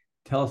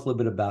 Tell us a little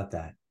bit about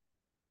that.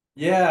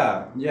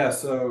 Yeah.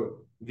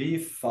 So the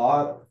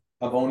thought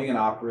of owning and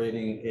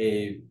operating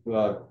a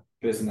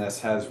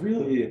business has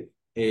really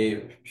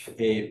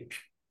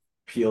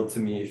appealed to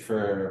me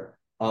for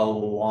a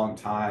long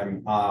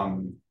time.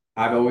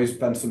 I've always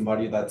been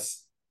somebody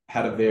that's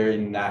had a very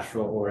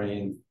natural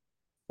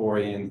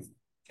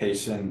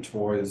orientation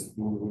towards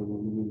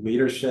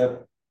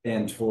leadership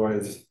and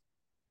towards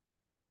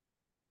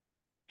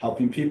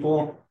helping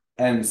people.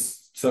 And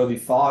so the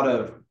thought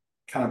of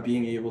kind of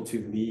being able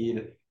to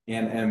lead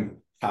and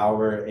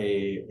empower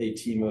a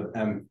team of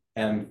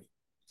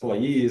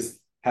employees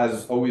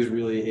has always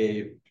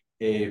really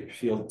a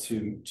appealed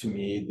to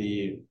me,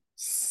 the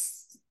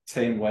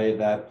same way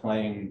that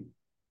playing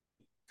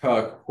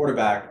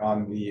quarterback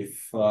on the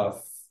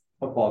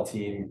football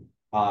team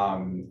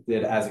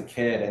did as a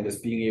kid, and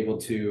just being able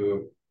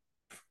to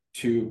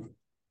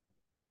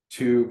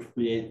to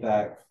create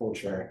that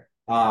culture.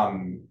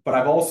 But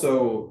I've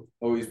also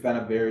always been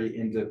a very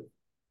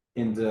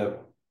independent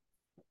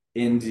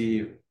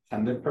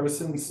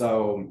person.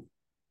 So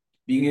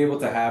being able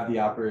to have the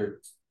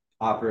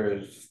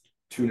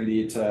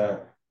opportunity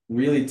to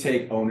really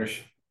take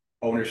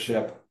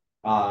ownership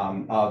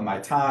of my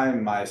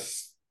time, my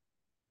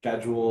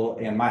schedule,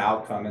 and my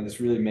outcome, and just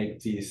really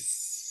make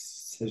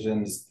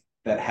decisions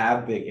that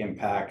have big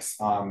impacts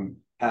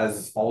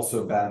has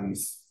also been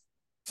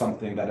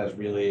something that has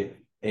really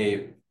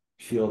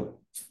appealed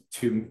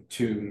to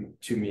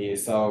me.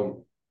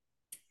 So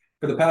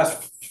for the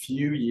past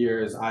few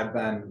years, I've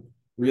been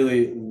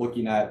really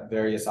looking at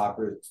various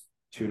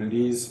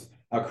opportunities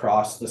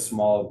across the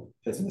small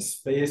business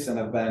space, and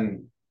I've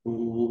been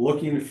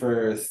looking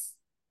for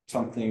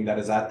something that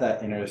is at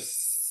that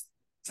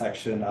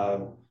intersection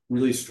of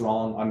really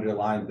strong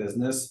underlying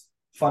business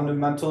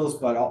fundamentals,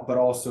 but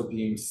also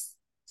being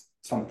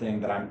something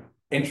that I'm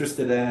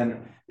interested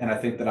in, and I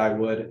think that I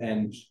would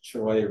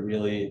enjoy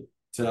really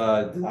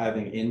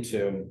diving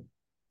into.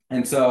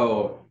 And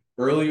so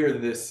earlier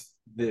this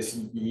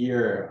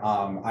year,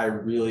 I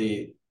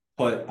really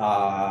put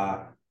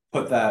that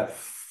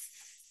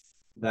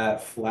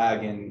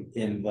flag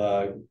in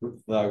the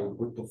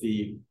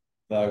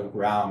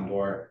ground,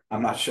 or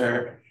I'm not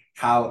sure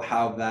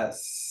how that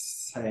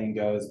saying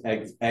goes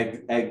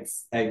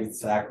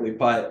exactly,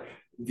 but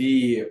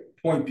the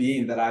point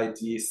being that I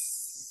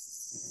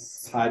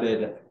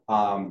decided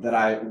that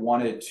I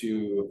wanted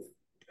to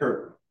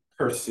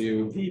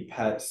pursue the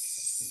pet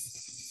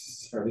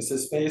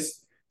services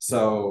space.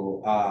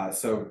 So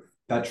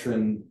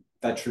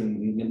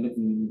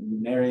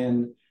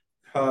veterinarian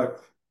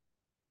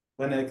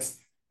clinics,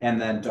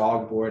 and then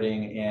dog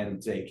boarding and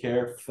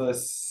daycare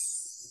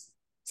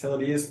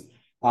facilities.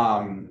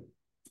 And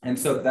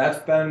so that's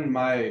been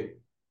my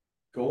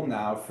goal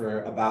now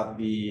for about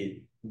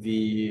the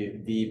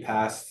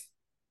past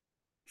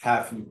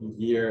half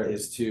year,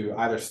 is to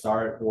either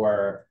start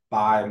or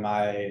buy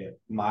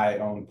my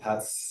own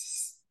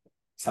pets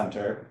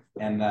center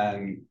and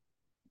then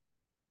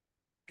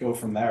go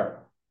from there.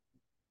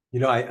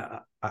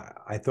 I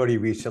thought he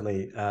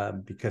recently,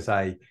 because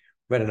I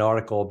read an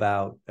article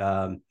about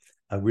a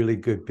really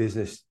good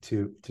business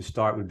to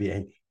start would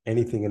be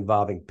anything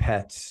involving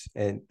pets,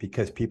 and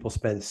because people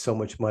spend so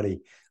much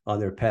money on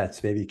their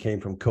pets, maybe it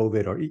came from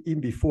COVID or even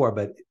before,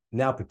 but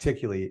now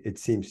particularly it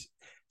seems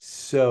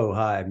so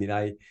high. I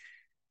mean,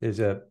 there's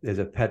a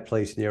pet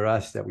place near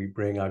us that we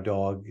bring our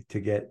dog to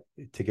get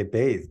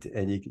bathed,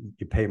 and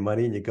you pay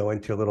money and you go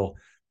into a little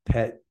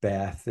pet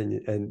bath,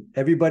 and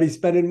everybody's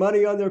spending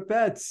money on their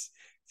pets.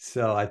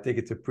 So I think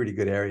it's a pretty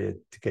good area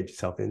to get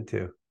yourself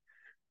into.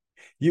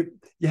 You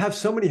have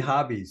so many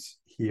hobbies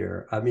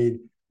here. I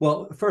mean,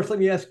 well, first let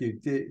me ask you,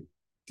 did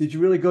you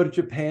really go to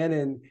Japan,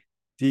 and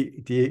do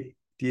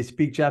you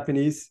speak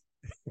Japanese?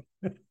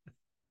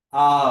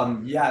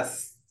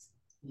 Yes.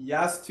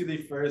 Yes to the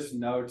first,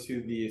 no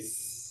to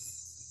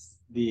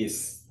the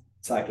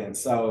second.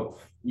 So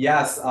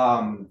yes,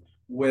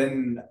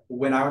 when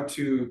I went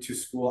to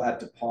school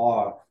at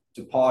DePaul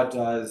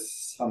does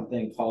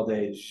something called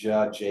a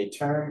J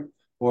term,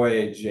 or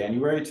a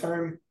January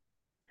term.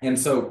 And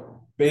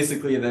so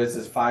basically there's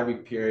this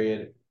 5-week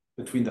period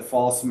between the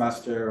fall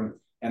semester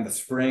and the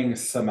spring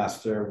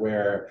semester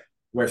where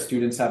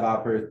students have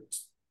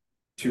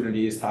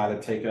opportunities to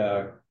either take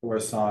a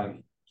course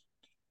on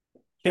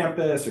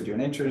campus or do an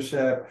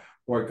internship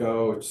or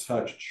go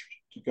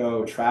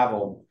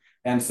travel.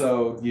 And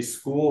so the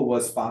school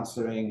was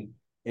sponsoring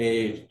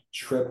a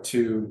trip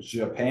to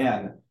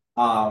Japan.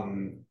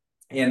 And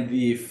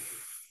the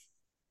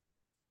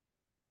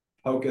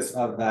focus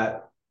of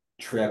that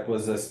trip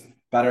was this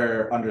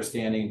better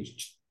understanding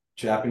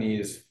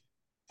Japanese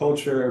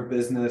culture,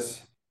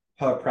 business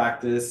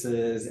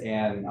practices,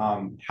 and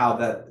how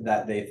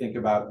that they think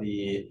about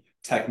the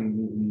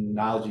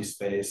technology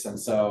space. And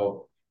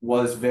so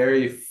was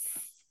very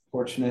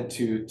fortunate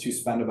to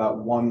spend about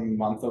 1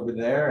 month over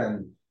there,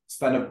 and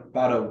spend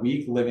about a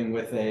week living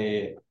with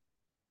a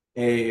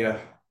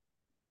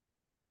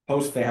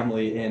host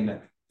family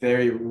in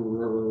very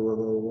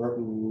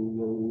rural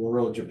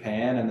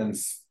Japan, and then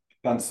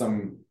spent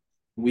some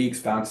weeks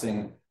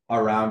bouncing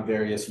around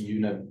various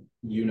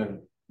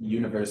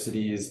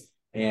universities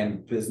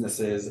and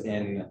businesses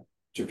in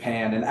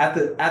Japan. And at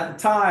the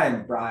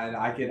time, Brian,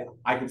 I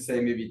could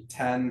say maybe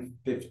 10,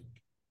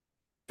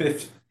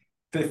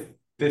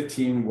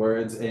 15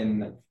 words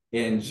in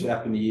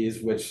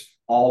Japanese, which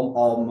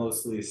all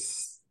mostly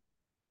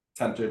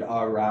centered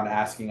around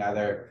asking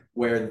either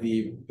where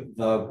the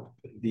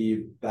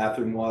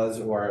bathroom was,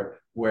 or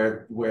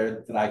where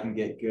that I can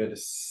get good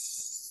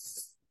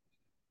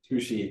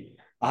sushi.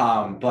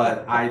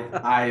 But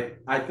I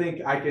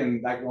think I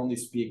can only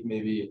speak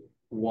maybe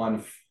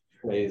one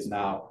phrase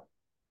now.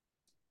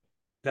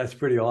 That's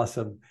pretty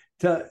awesome.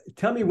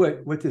 Tell me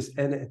what this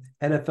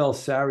NFL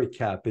salary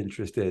cap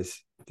interest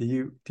is. Do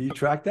you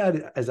track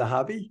that as a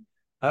hobby?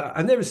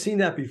 I've never seen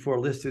that before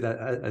listed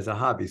as a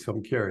hobby, so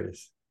I'm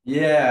curious.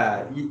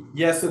 Yeah,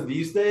 yeah. So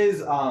these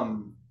days,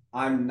 I'm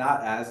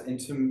not as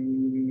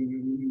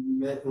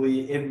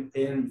intimately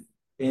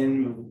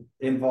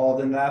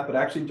involved in that, but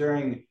actually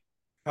during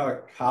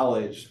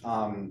college,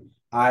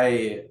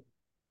 I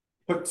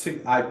put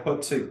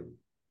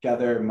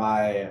together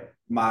my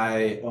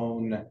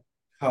own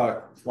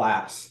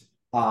class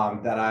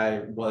that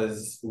I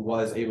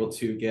was able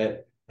to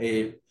get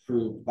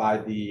approved by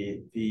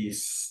the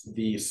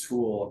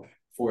school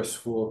for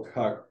school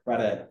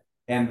credit,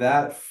 and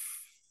that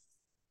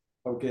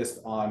focused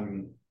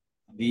on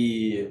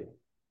the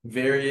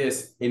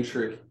various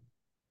intricacies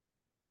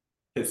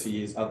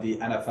of the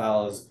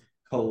NFL's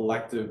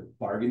collective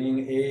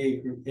bargaining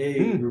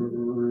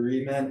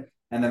agreement,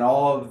 and then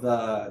all of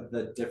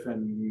the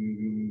different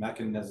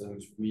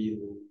mechanisms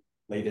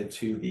related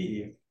to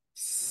the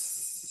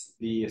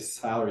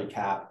salary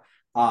cap.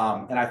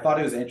 And I thought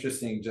it was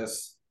interesting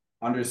just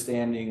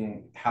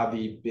understanding how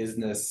the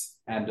business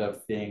end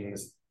of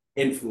things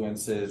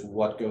influences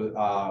what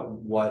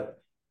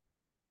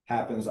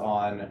happens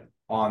on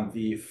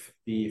the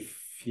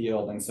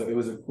field. And so it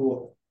was a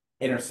cool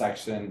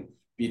intersection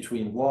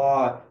between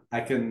law,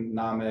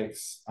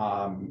 economics,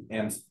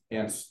 and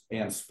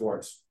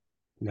sports.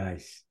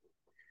 Nice.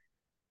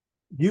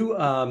 You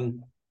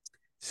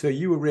so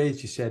you were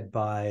raised, you said,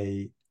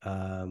 by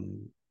high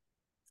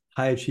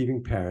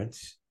achieving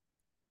parents,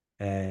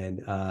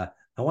 and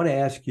I want to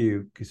ask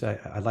you because I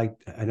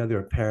know there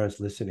are parents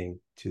listening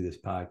to this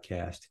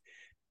podcast.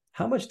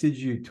 How much did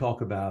you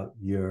talk about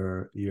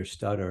your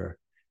stutter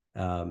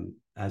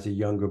as a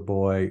younger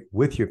boy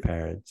with your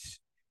parents?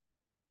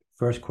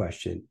 First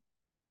question.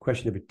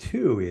 Question number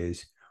two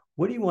is,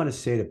 what do you want to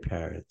say to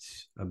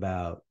parents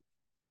about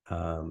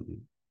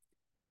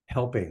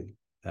helping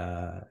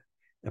a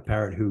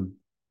parent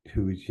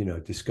who's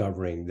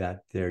discovering that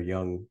their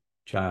young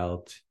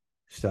child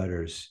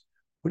stutters?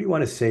 What do you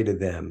want to say to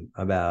them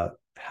about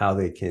how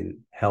they can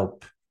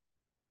help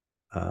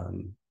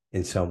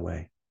in some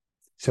way?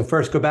 So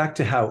first, go back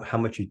to how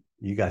much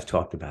you guys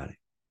talked about it.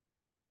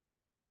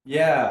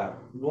 Yeah,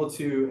 well,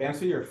 to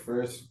answer your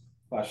first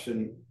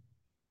question,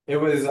 it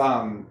was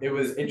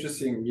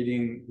interesting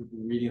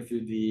reading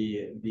through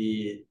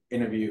the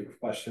interview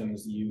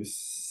questions you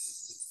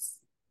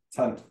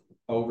sent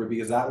over,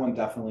 because that one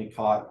definitely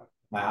caught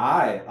my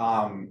eye.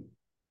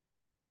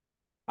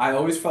 I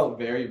always felt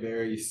very,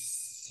 very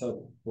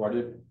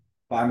supported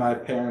by my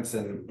parents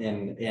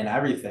in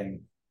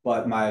everything,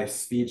 but my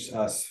speech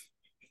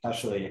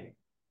especially.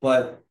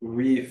 But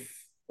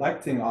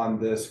reflecting on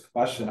this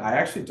question, I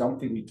actually don't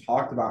think we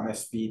talked about my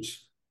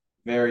speech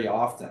very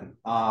often.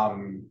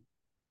 And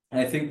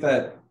I think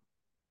that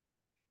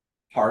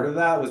part of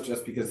that was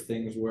just because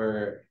things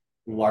were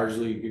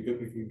largely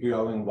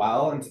going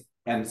well, and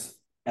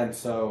and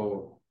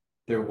so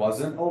there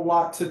wasn't a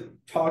lot to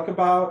talk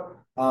about.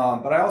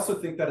 But I also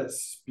think that it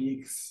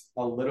speaks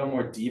a little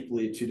more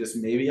deeply to just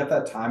maybe at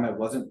that time I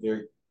wasn't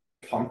very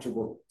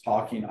comfortable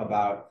talking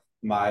about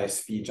my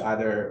speech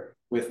either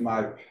with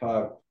my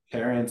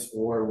parents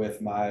or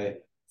with my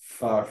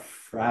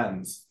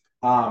friends.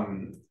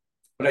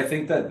 But I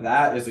think that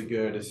that is a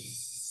good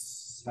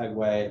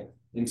segue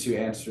into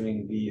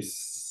answering the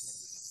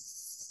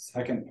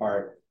second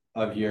part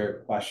of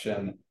your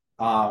question,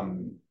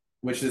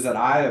 which is that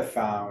I have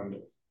found,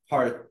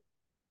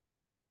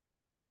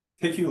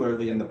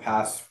 particularly in the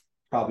past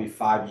probably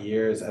 5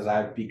 years, as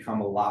I've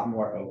become a lot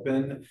more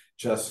open,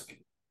 just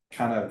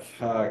kind of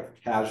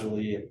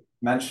casually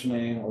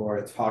mentioning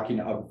or talking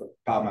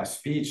about my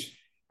speech,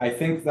 I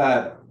think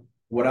that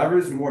whatever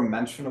is more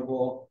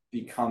mentionable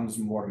becomes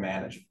more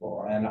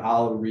manageable. And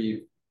I'll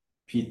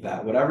repeat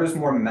that. Whatever is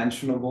more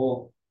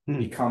mentionable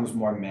becomes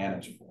more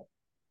manageable.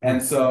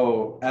 And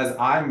so, as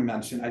I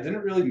mentioned, I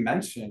didn't really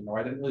mention or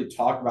I didn't really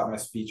talk about my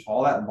speech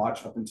all that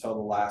much up until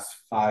the last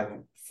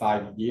five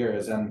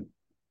years. And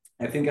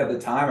I think at the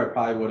time I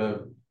probably would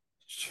have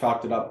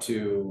chalked it up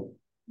to,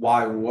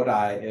 why would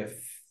I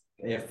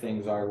if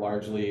things are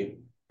largely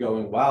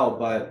going well?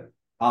 But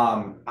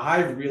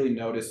I've really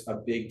noticed a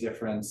big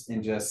difference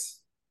in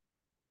just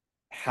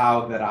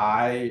how that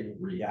I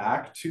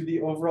react to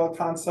the overall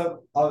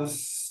concept of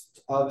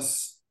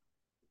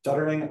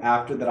stuttering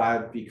after that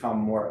I've become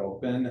more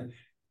open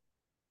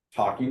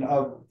talking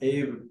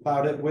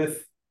about it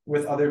with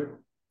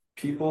other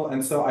people.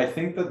 And so I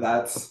think that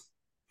that's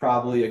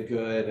probably a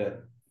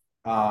good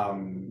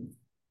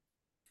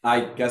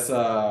I guess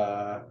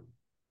a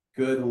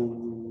good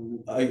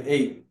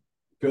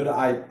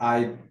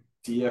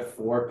idea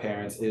for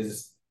parents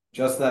is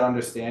just that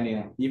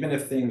understanding, even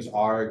if things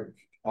are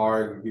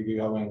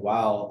going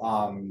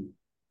well,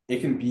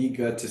 it can be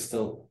good to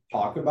still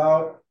talk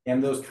about,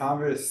 and those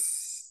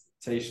conversations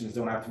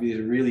don't have to be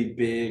these really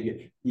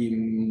big,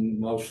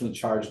 emotionally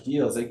charged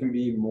deals. They can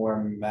be more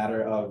a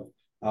matter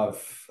of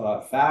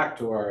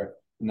fact or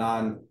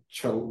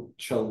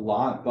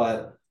nonchalant.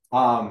 But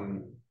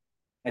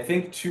I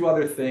think two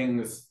other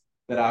things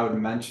that I would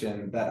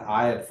mention that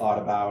I had thought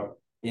about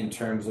in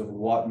terms of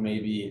what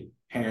maybe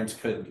parents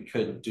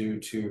could do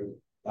to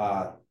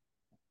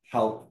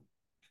help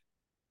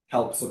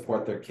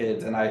support their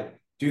kids. And I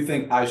do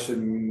think I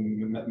should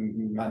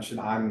mention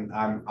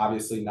I'm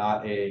obviously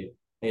not a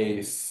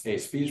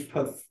speech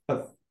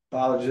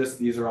pathologist.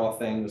 These are all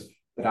things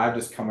that I've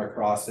just come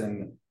across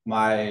in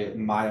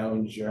my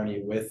own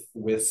journey with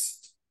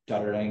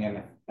stuttering.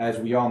 And as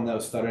we all know,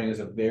 stuttering is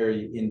a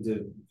very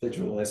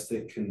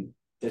individualistic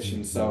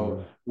condition.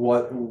 So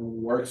what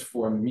works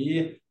for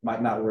me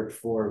might not work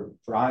for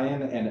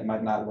Brian, and it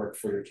might not work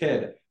for your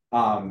kid.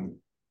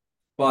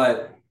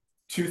 But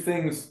two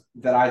things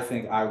that I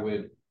think I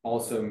would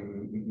also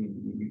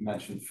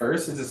mention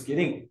first is just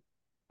getting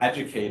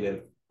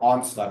educated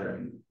on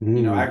stuttering.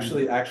 You know,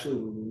 actually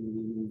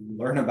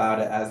learn about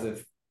it as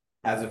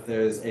if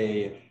there's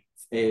a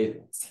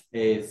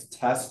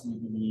test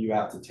you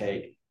have to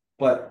take.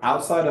 But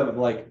outside of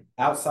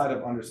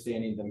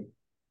understanding the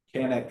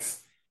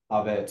mechanics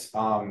of it,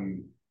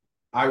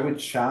 I would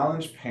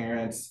challenge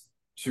parents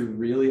to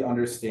really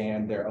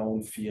understand their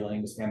own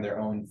feelings and their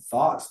own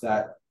thoughts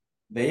that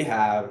they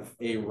have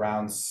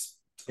around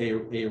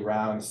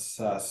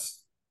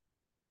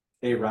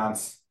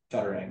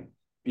stuttering,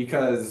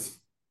 because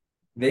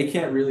they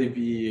can't really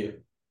be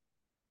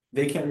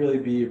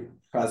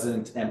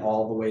present and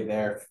all the way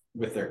there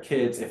with their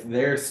kids if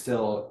they're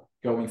still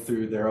going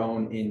through their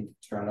own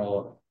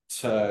internal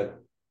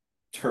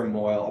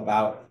turmoil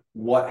about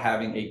what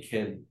having a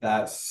kid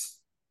that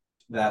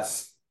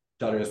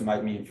stutters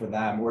might mean for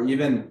them, or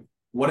even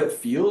what it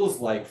feels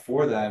like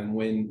for them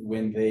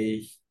when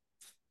they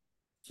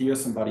hear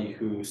somebody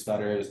who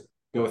stutters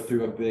go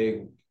through a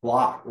big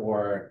block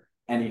or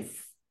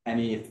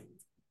anything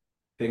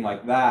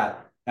like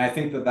that. And I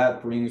think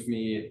that brings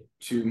me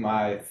to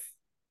my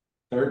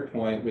third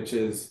point, which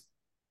is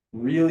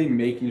really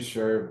making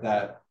sure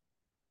that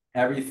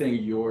everything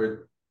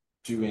you're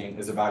doing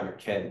is about your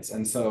kids.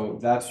 And so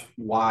that's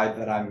why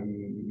that I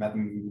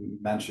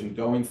mentioned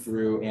going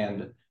through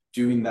and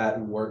doing that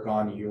work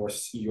on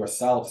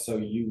yourself, so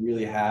you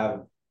really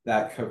have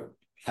that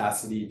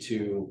capacity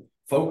to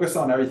focus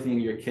on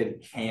everything your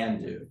kid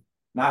can do,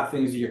 not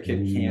things your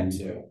kid can't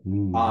do.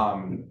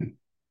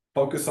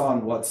 Focus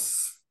on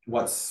what's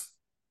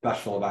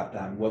special about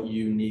them, what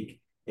unique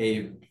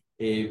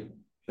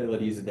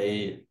abilities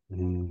they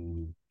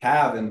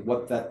have, and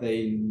what that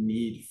they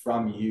need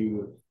from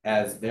you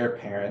as their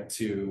parent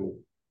to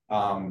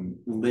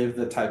live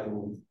the type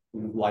of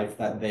life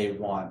that they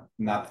want,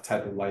 not the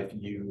type of life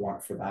you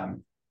want for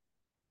them.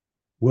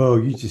 Well,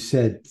 you just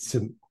said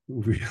some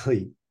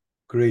really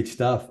great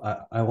stuff.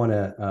 I want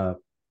to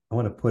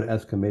put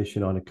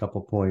exclamation on a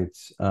couple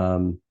points.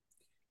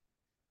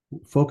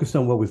 Focus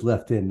on what was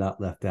left in,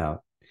 not left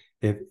out.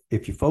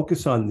 If you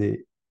focus on the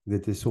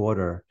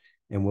disorder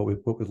and what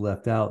was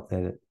left out,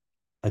 then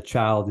a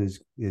child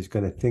is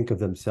going to think of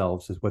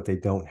themselves as what they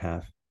don't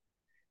have,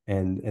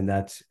 and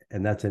that's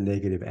a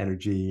negative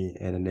energy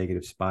and a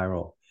negative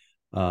spiral.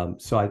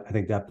 So I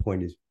think that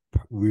point is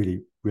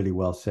really, really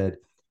well said.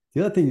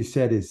 The other thing you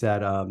said is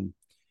that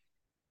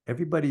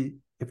everybody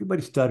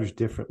stutters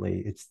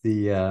differently. It's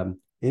the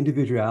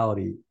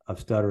individuality of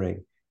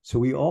stuttering. So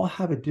we all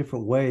have a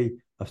different way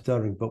of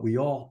stuttering, but we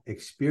all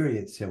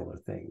experience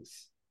similar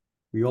things.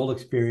 We all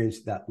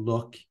experience that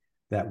look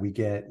that we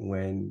get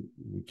when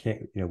we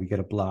can't, we get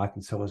a block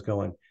and someone's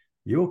going,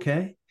 "You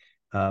okay?"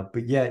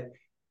 But yet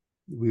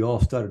we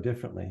all stutter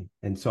differently.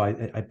 And so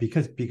I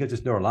because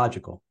it's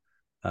neurological,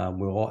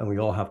 we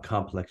all have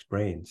complex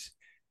brains.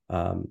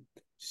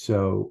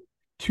 So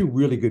two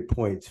really good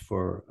points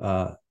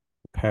for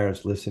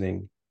parents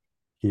listening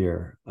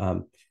here.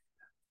 I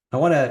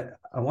want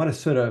to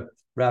sort of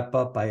wrap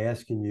up by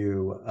asking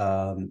you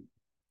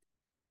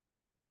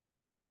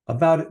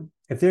about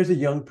if there's a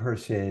young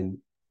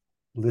person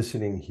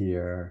listening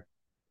here,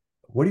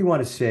 what do you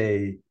want to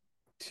say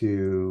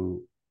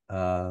to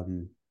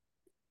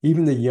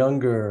even the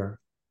younger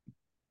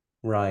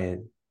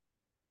Ryan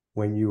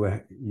when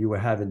you were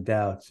having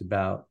doubts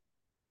about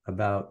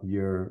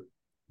your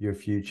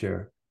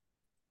future?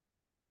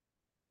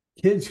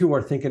 Kids who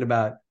are thinking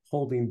about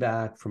holding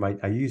back from,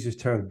 I use this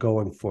term,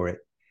 going for it,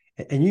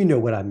 and you know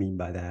what I mean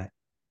by that.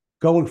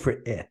 Going for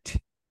it.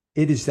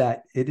 It is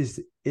that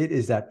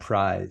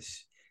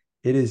prize.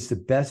 It is the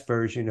best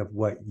version of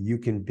what you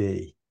can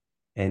be,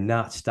 and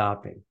not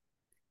stopping.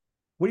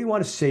 What do you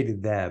want to say to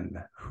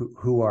them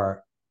who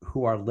are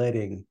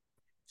letting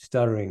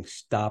stuttering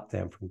stop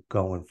them from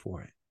going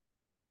for it?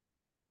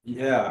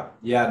 Yeah,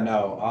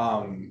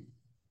 no.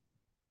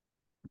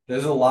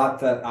 There's a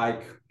lot that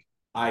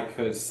I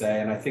could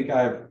say, and I think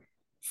I have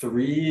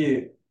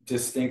three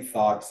distinct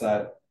thoughts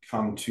that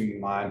come to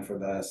mind for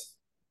this.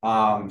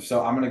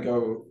 So I'm gonna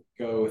go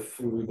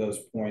through those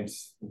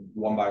points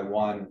one by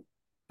one.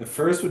 The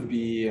first would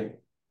be,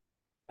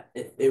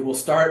 it will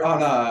start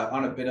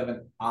on a bit of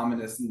an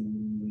ominous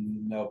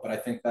note, but I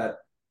think that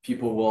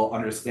people will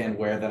understand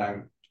where that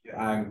I'm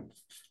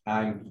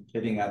I'm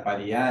hitting at by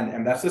the end,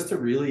 and that's just to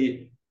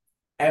really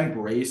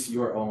embrace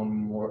your own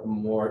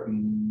more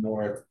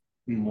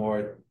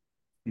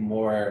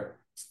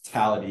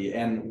mortality.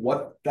 And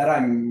what that I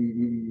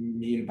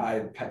mean by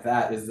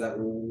that is that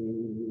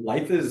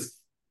life is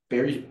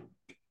very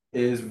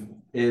is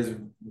is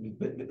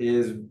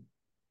is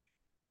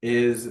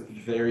is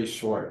very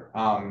short.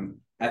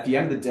 At the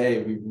end of the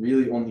day, we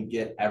really only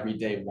get every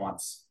day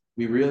once.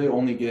 We really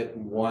only get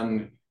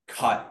one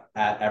cut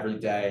at every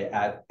day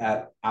at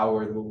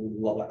our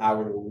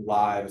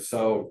lives.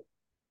 So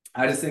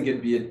I just think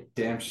it'd be a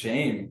damn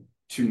shame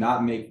to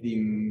not make the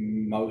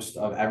most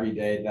of every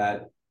day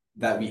that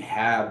we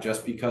have,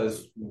 just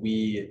because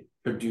we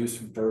produce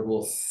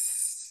verbal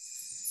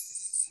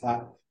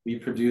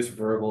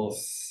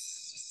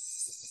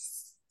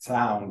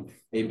sound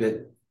a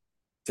bit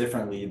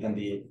differently than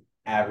the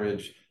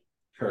average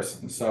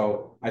person.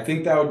 So I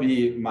think that would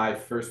be my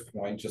first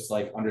point, just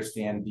like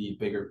understand the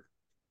bigger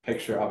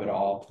picture of it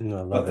all. I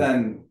love But it.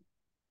 then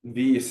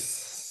the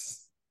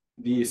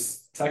the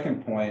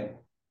second point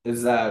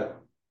is that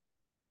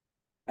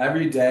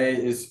every day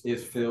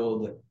is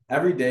filled.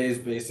 Every day is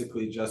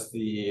basically just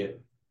the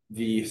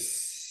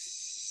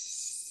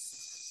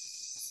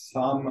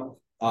sum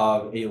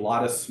of a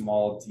lot of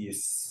small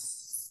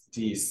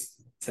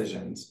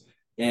decisions,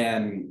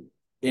 and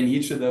in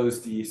each of those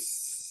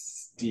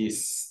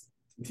decision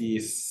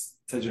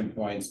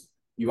points,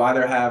 you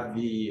either have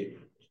the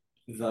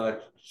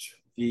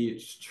the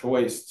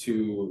choice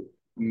to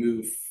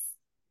move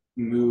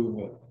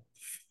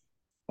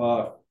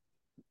uh,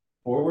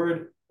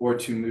 forward or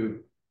to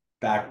move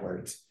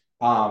backwards.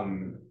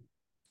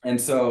 And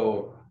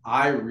so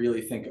I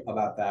really think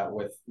about that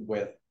with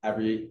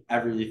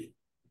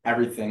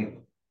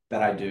everything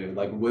that I do.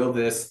 Like, will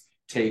this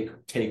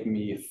take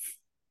me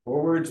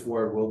forwards,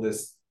 or will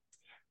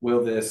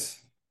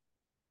this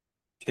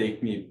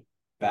take me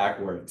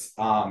backwards?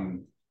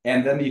 And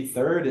then the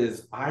third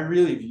is, I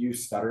really view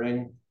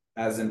stuttering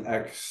as an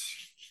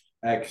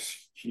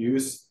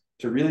excuse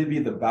to really be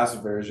the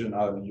best version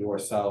of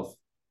yourself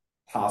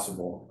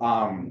possible.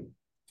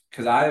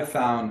 Because I have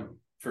found,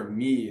 for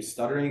me,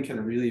 stuttering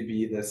can really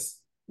be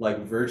this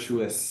like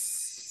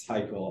virtuous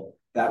cycle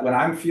that when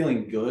I'm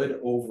feeling good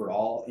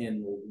overall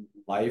in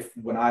life,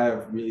 when I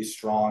have really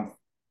strong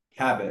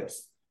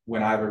habits,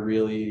 when I have a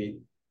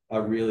really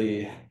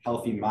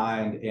healthy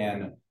mind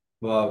and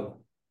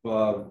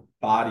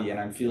body, and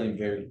I'm feeling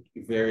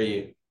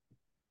very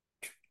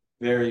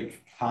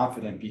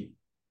confident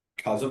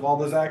because of all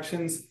those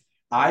actions,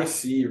 I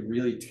see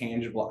really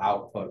tangible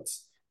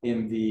outputs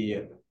in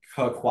the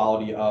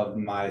quality of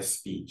my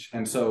speech.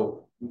 And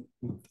so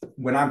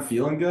when I'm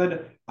feeling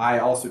good, I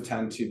also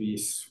tend to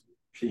be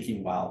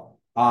speaking well.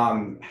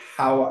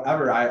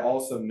 However, I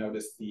also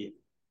notice the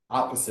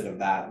opposite of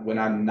that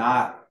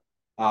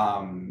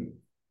um,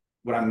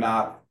 when I'm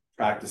not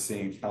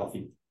practicing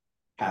healthy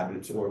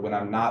habits, or when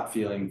I'm not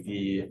feeling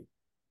the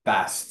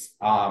best,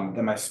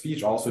 then my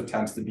speech also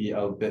tends to be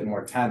a bit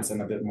more tense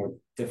and a bit more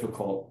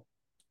difficult.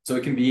 So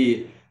it can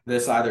be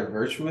this either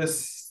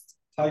virtuous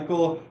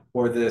cycle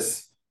or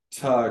this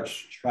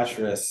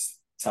treacherous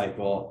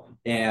cycle.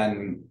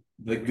 And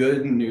the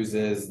good news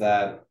is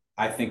that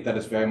I think that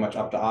it's very much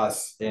up to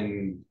us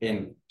in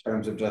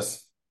terms of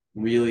just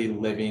really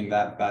living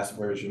that best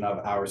version of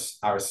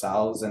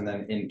ourselves, and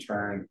then in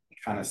turn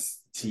kind of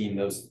seeing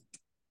those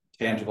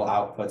tangible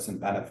outputs and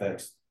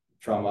benefits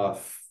from a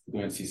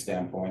fluency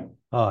standpoint.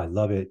 Oh, I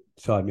love it.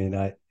 So, I mean,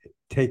 I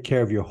take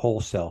care of your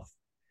whole self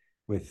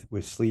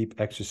with sleep,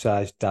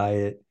 exercise,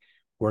 diet,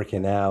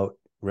 working out,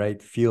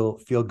 right? Feel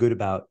good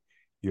about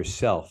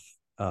yourself,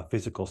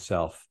 physical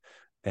self,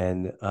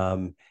 and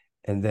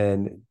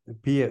then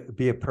be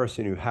a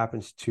person who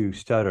happens to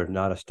stutter,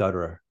 not a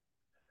stutterer.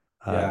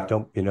 Yeah.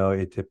 Don't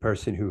it's a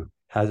person who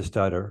has a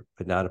stutter,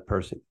 but not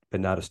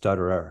a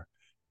stutterer.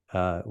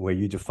 Where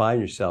you define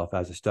yourself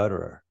as a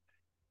stutterer,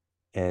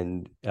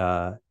 and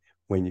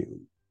when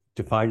you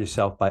define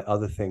yourself by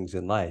other things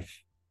in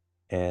life,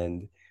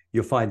 and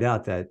you'll find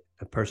out that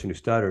a person who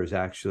stutters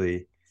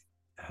actually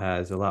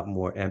has a lot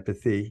more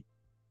empathy.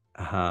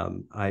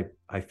 I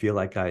feel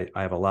like I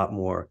have a lot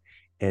more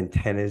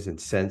antennas and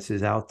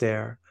senses out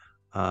there.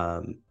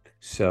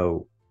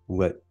 So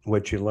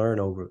what you learn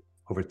over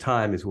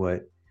time is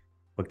what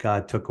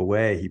God took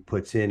away, he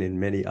puts in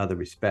many other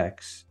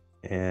respects,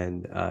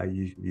 and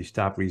you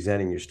stop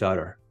resenting your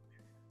stutter.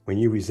 When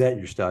you resent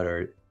your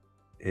stutter,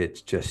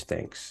 it just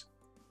stinks.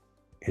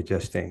 It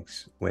just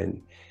stinks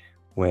when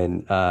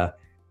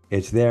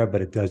it's there,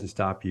 but it doesn't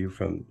stop you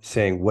from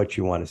saying what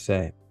you want to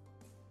say.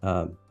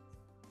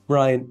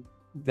 Ryan,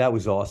 that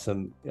was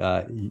awesome.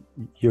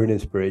 You're an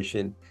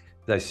inspiration.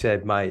 As I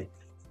said, my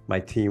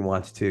team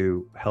wants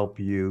to help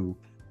you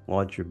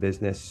launch your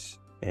business,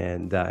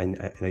 and I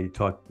know you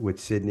talked with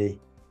Sydney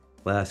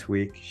last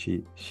week.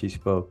 She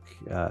spoke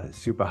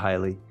super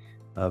highly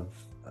of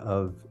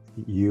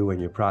you and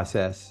your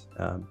process.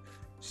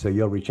 So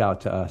you'll reach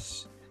out to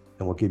us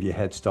and we'll give you a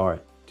head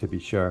start to be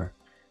sure.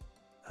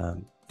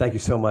 Thank you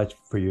so much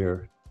for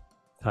your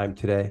time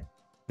today.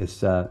 This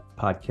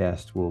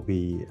podcast will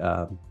be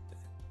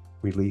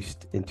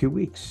released in 2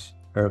 weeks,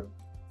 or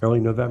early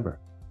November.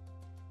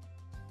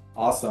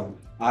 Awesome.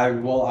 I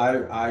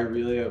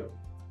really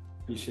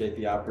appreciate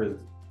the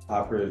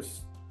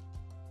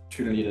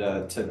opportunity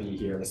to be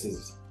here.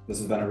 This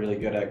has been a really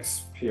good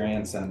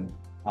experience, and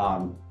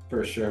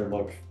for sure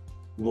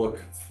look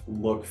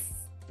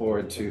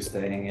forward to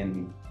staying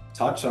in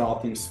touch on all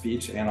things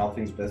speech and all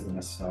things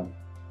business. So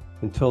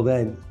until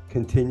then,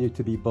 continue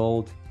to be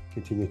bold,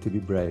 continue to be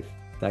brave.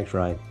 Thanks,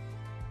 Ryan.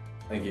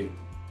 Thank you.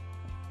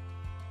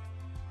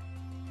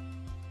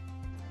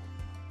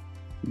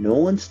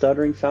 Nolan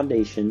Stuttering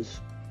Foundation's,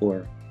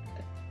 or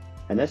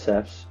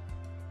NSF's,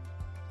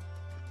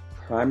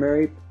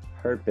 primary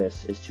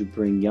purpose is to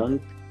bring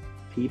young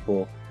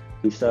people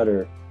who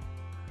stutter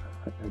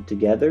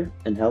together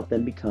and help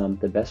them become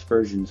the best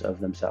versions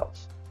of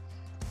themselves.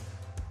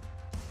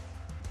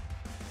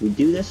 We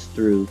do this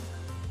through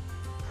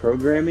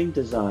programming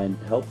designed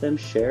to help them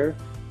share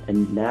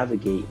and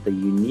navigate the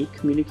unique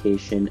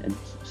communication and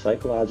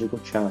psychological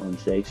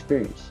challenge they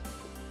experience.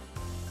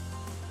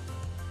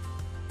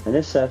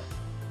 NSF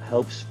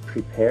helps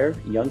prepare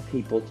young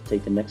people to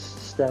take the next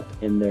step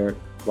in their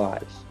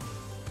lives,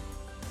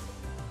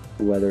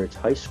 whether it's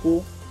high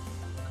school,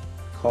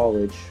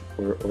 college,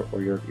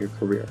 or your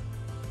career.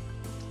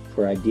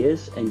 For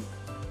ideas and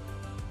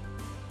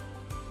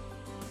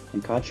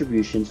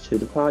contributions to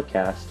the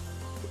podcast,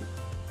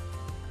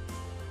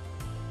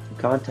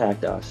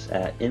 contact us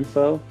at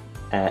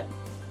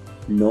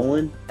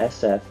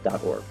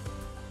info@nolansf.org.